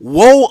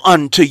 Woe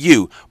unto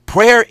you.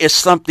 Prayer is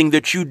something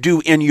that you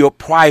do in your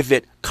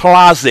private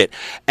closet.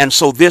 And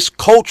so this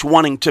coach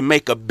wanting to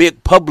make a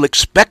big public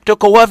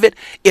spectacle of it,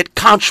 it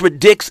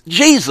contradicts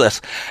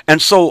Jesus.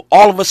 And so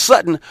all of a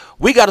sudden,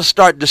 we got to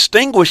start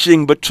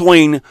distinguishing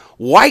between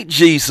white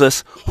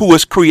Jesus, who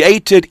was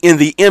created in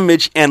the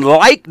image and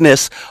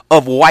likeness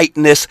of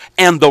whiteness,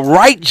 and the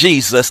right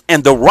Jesus.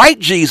 And the right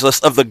Jesus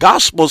of the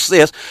gospel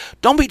says,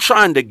 don't be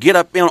trying to get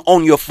up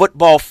on your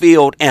football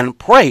field and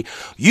pray.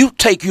 You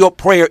take your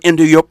prayer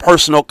into your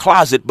personal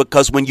closet,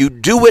 because when you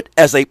do it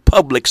as a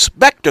public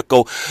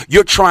spectacle,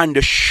 you're trying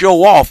to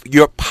show off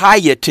your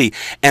piety,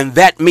 and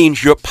that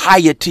means your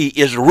piety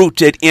is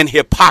rooted in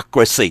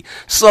hypocrisy.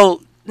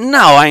 So no,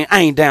 I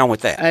ain't down with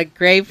that. A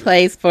great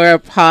place for a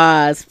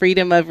pause.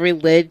 Freedom of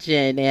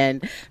religion.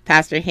 And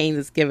Pastor Haynes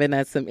has given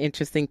us some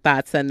interesting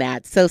thoughts on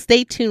that. So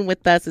stay tuned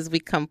with us as we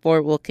come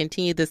forward. We'll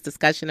continue this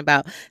discussion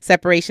about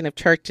separation of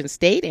church and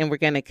state, and we're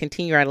going to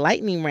continue our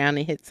lightning round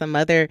and hit some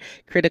other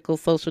critical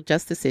social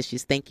justice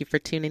issues. Thank you for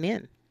tuning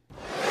in.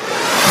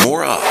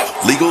 More of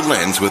Legal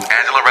Lens with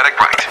Angela Reddick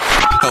Wright,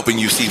 helping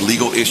you see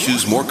legal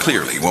issues more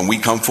clearly when we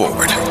come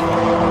forward.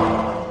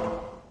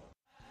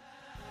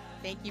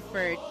 Thank you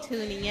for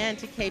tuning in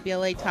to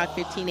KBLA Talk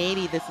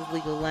 1580. This is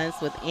Legal Lens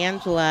with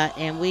Angela,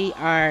 and we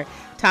are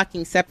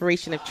talking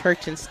separation of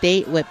church and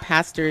state with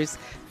pastors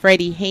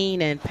Freddie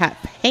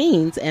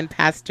Haynes and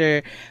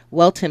Pastor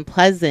Welton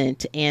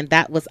Pleasant, and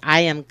that was I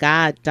Am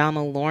God,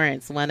 Donald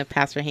Lawrence, one of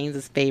Pastor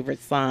Haynes' favorite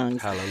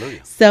songs.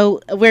 Hallelujah. So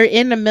we're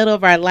in the middle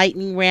of our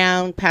lightning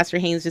round. Pastor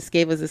Haynes just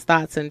gave us his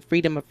thoughts on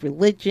freedom of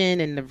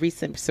religion and the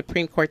recent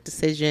Supreme Court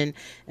decision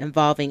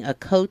involving a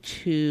coach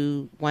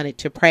who wanted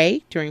to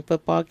pray during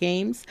football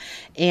games.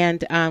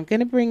 And I'm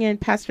going to bring in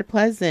Pastor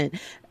Pleasant.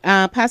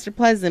 Pastor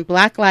Pleasant,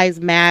 Black Lives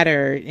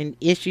Matter and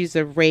issues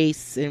of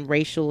race and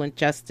racial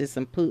injustice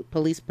and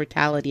police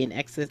brutality and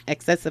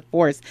excessive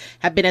force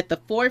have been at the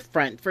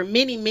forefront for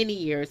many, many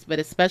years, but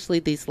especially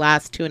these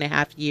last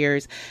 2.5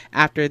 years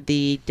after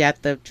the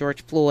death of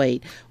George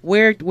Floyd.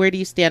 Where do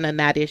you stand on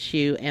that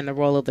issue and the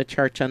role of the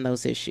church on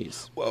those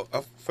issues? Well,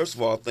 first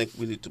of all, I think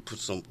we need to put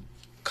some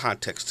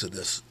context to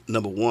this.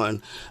 Number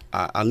one,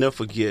 I'll never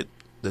forget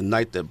the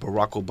night that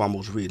Barack Obama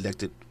was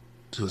reelected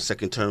to his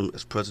second term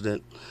as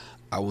president.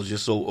 I was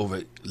just so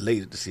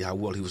elated to see how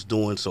well he was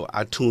doing, so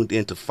I tuned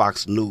into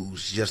Fox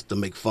News just to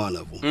make fun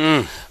of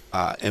him.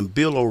 And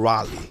Bill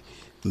O'Reilly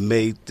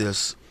made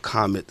this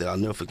comment that I'll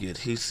never forget.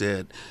 He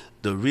said,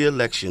 the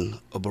re-election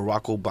of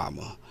Barack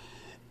Obama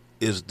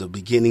is the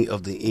beginning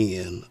of the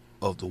end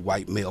of the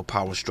white male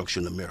power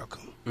structure in America.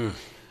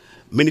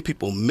 Many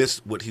people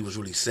missed what he was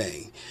really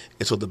saying.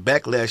 And so the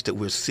backlash that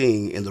we're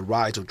seeing in the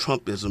rise of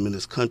Trumpism in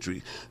this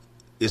country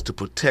is to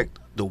protect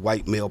the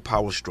white male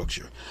power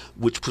structure,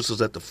 which puts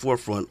us at the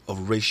forefront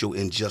of racial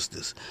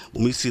injustice.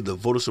 When we see the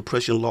voter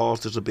suppression laws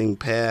that are being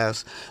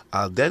passed,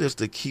 that is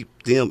to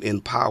keep them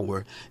in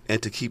power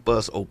and to keep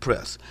us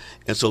oppressed.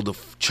 And so the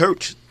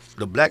church,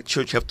 the black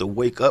church, have to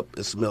wake up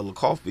and smell the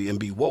coffee and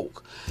be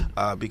woke,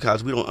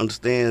 because we don't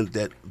understand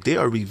that they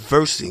are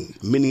reversing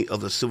many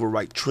of the civil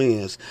rights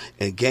trends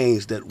and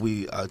gains that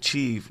we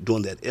achieved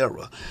during that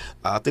era.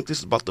 I think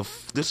this is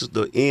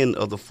the end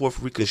of the fourth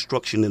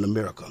Reconstruction in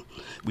America.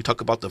 We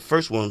talk about the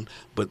first one,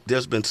 but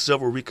there's been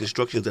several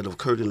reconstructions that have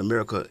occurred in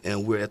America,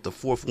 and we're at the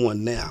fourth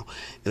one now.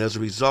 And as a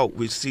result,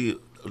 we see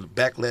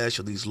backlash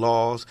of these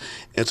laws,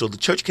 and so the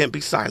church can't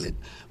be silent.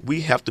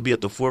 We have to be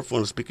at the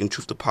forefront of speaking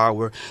truth to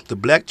power. The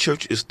black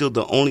church is still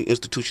the only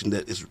institution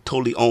that is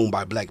totally owned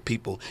by black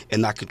people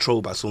and not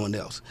controlled by someone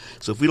else.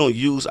 So if we don't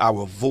use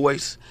our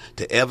voice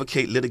to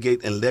advocate,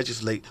 litigate, and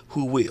legislate,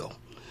 who will?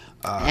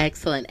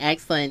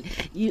 Excellent.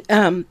 You,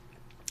 in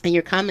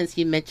your comments,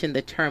 you mentioned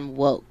the term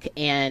woke,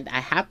 and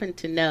I happen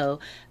to know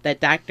that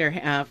Dr.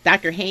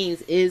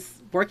 Haynes is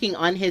working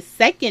on his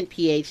second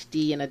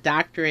PhD and a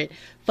doctorate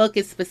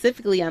focused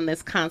specifically on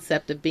this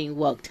concept of being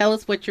woke. Tell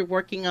us what you're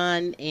working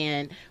on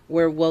and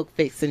where woke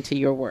fits into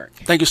your work.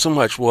 Thank you so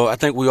much. Well, I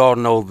think we all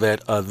know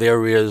that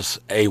there is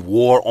a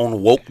war on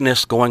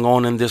wokeness going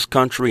on in this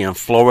country. In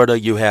Florida,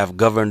 you have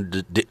Governor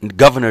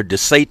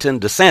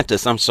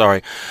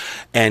DeSantis,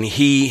 and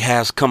he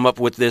has come up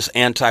with this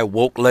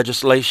anti-woke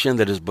legislation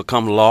that has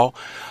become law.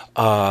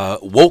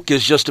 Woke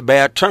is just a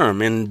bad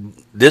term. In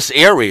this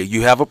area,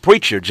 you have a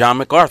preacher, John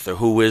MacArthur,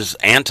 who is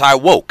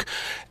anti-woke.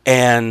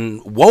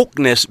 And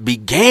wokeness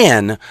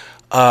began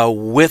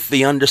with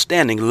the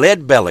understanding.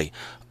 Leadbelly,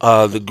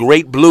 the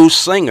great blues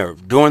singer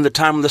during the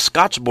time of the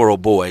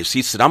Scottsboro Boys,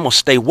 he said, I'm going to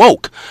stay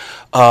woke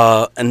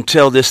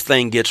until this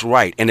thing gets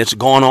right. And it's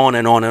gone on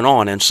and on and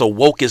on. And so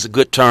woke is a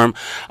good term.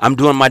 I'm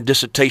doing my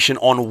dissertation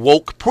on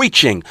woke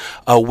preaching,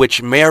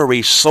 which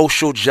marries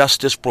social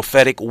justice,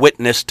 prophetic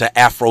witness to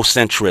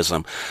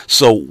Afrocentrism.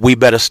 So we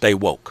better stay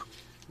woke.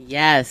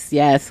 Yes,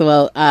 yes.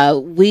 Well,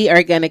 we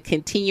are going to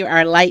continue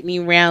our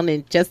lightning round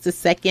in just a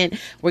second.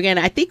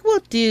 I think we'll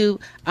do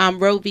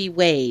Roe v.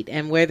 Wade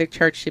and where the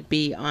church should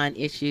be on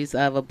issues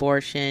of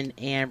abortion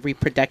and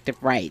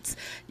reproductive rights.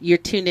 You're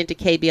tuned into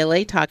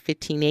KBLA Talk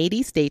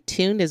 1580. Stay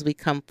tuned as we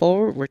come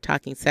forward. We're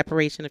talking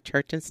separation of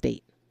church and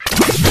state.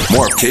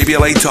 More of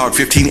KBLA Talk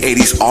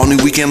 1580's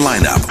all-new weekend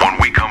lineup When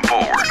we come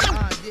forward.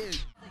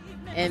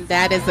 And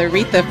that is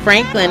Aretha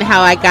Franklin,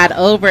 How I Got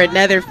Over,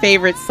 another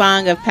favorite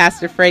song of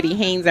Pastor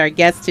D.Haynes, our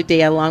guest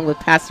today, along with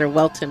Pastor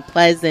Welton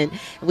Pleasant.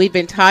 We've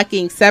been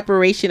talking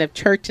separation of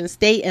church and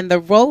state and the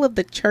role of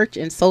the church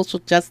in social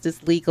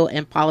justice, legal,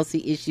 and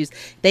policy issues.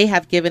 They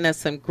have given us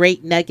some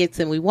great nuggets,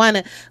 and we want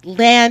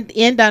to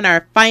end on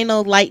our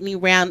final lightning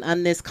round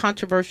on this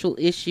controversial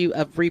issue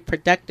of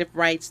reproductive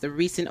rights, the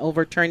recent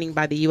overturning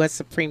by the U.S.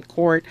 Supreme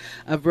Court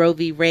of Roe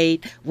v.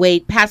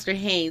 Wade. Pastor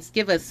Haynes,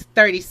 give us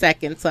 30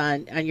 seconds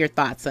on your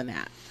thoughts on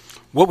that.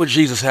 What would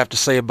Jesus have to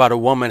say about a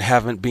woman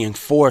being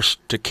forced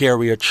to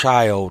carry a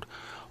child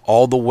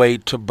all the way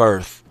to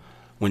birth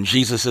when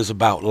Jesus is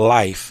about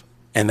life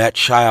and that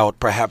child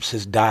perhaps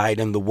has died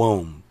in the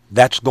womb?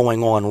 That's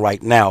going on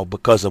right now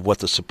because of what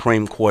the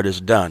Supreme Court has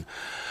done.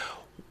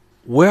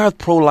 Where are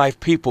pro-life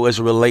people as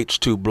it relates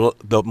to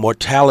the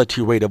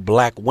mortality rate of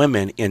black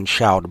women in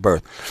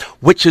childbirth,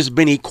 which has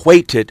been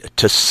equated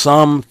to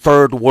some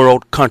third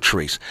world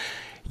countries?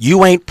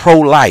 You ain't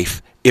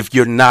pro-life if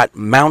you're not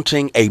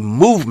mounting a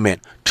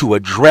movement to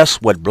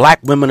address what black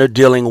women are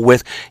dealing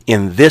with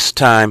in this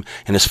time.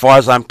 And as far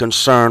as I'm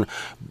concerned,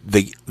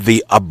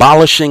 the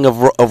abolishing of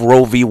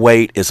Roe v.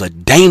 Wade is a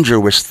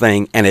dangerous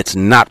thing, and it's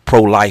not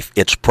pro-life,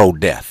 it's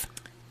pro-death.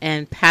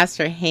 And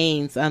Pastor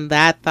Haynes, on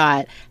that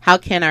thought, how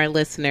can our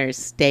listeners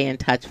stay in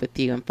touch with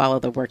you and follow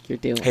the work you're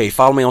doing? Hey,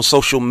 follow me on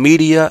social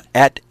media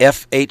at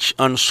FH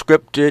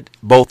Unscripted,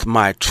 both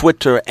my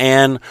Twitter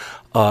and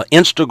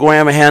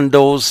Instagram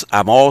handles.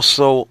 I'm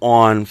also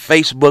on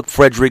Facebook,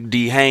 Frederick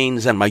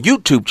D.Haynes, and my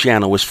YouTube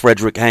channel is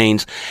Frederick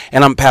Haynes,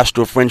 and I'm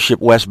pastor of Friendship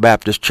West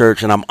Baptist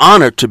Church, and I'm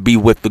honored to be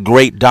with the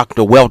great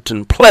Dr.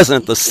 Welton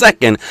Pleasant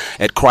II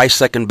at Christ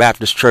Second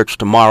Baptist Church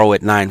tomorrow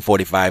at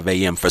 9:45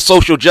 a.m. for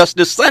Social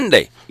Justice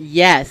Sunday.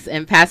 Yes,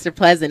 and Pastor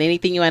Pleasant,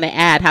 anything you want to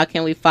add? How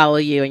can we follow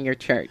you and your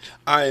church?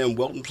 I am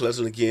Welton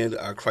Pleasant again,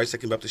 Christ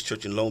Second Baptist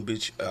Church in Long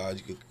Beach.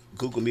 You can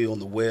Google me on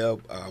the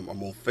web. I'm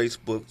on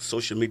Facebook,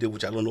 social media,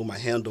 which I don't know my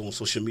handle on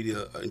social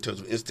media in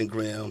terms of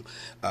Instagram,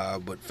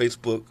 but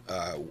Facebook,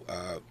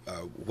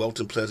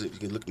 Welton Pleasant. You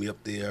can look me up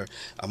there.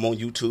 I'm on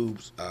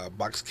YouTube,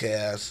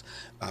 Boxcast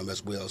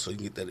as well, so you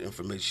can get that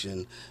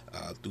information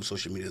through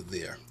social media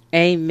there.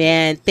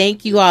 Amen.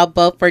 Thank you all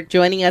both for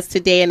joining us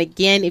today. And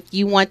again, if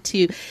you want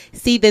to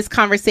see this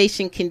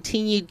conversation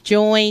continue,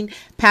 join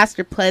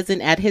Pastor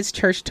Pleasant at his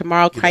church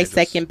tomorrow, Christ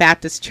Second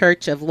Baptist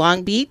Church of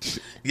Long Beach.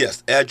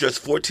 Yes, address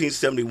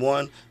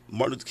 1471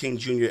 Martin Luther King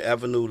Jr.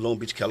 Avenue, Long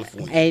Beach,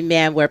 California.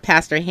 Amen. Where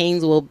Pastor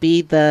Haynes will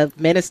be the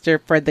minister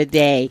for the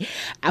day.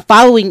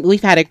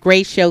 We've had a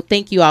great show.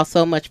 Thank you all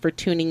so much for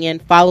tuning in.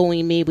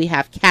 Following me, we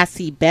have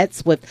Cassie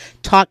Betts with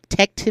Talk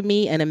Tech to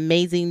Me, an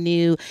amazing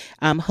new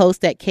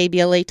host at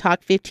KBLA Talk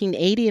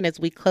 1580. And as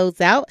we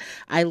close out,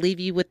 I leave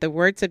you with the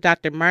words of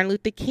Dr. Martin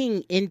Luther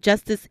King: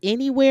 injustice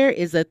anywhere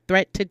is a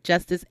threat to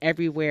justice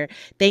everywhere.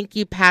 Thank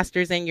you,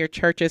 pastors and your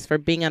churches, for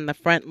being on the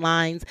front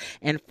lines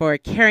and for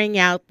carrying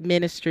out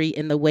ministry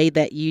in the way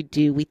that you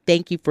do. We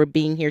thank you for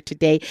being here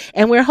today,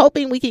 and we're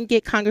hoping we can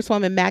get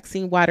Congresswoman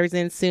Maxine Waters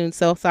in soon.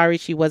 So sorry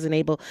she wasn't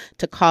able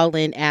to call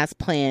in as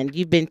planned.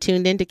 You've been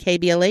tuned in to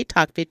KBLA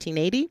Talk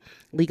 1580,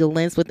 Legal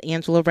Lens with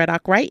Angela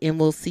Reddock Wright, and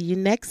we'll see you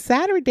next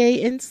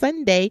Saturday and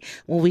Sunday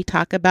when we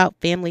talk about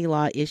family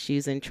law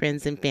issues and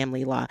trends in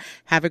family law.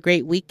 Have a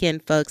great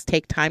weekend, folks.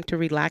 Take time to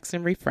relax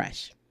and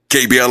refresh.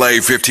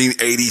 KBLA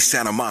 1580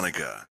 Santa Monica.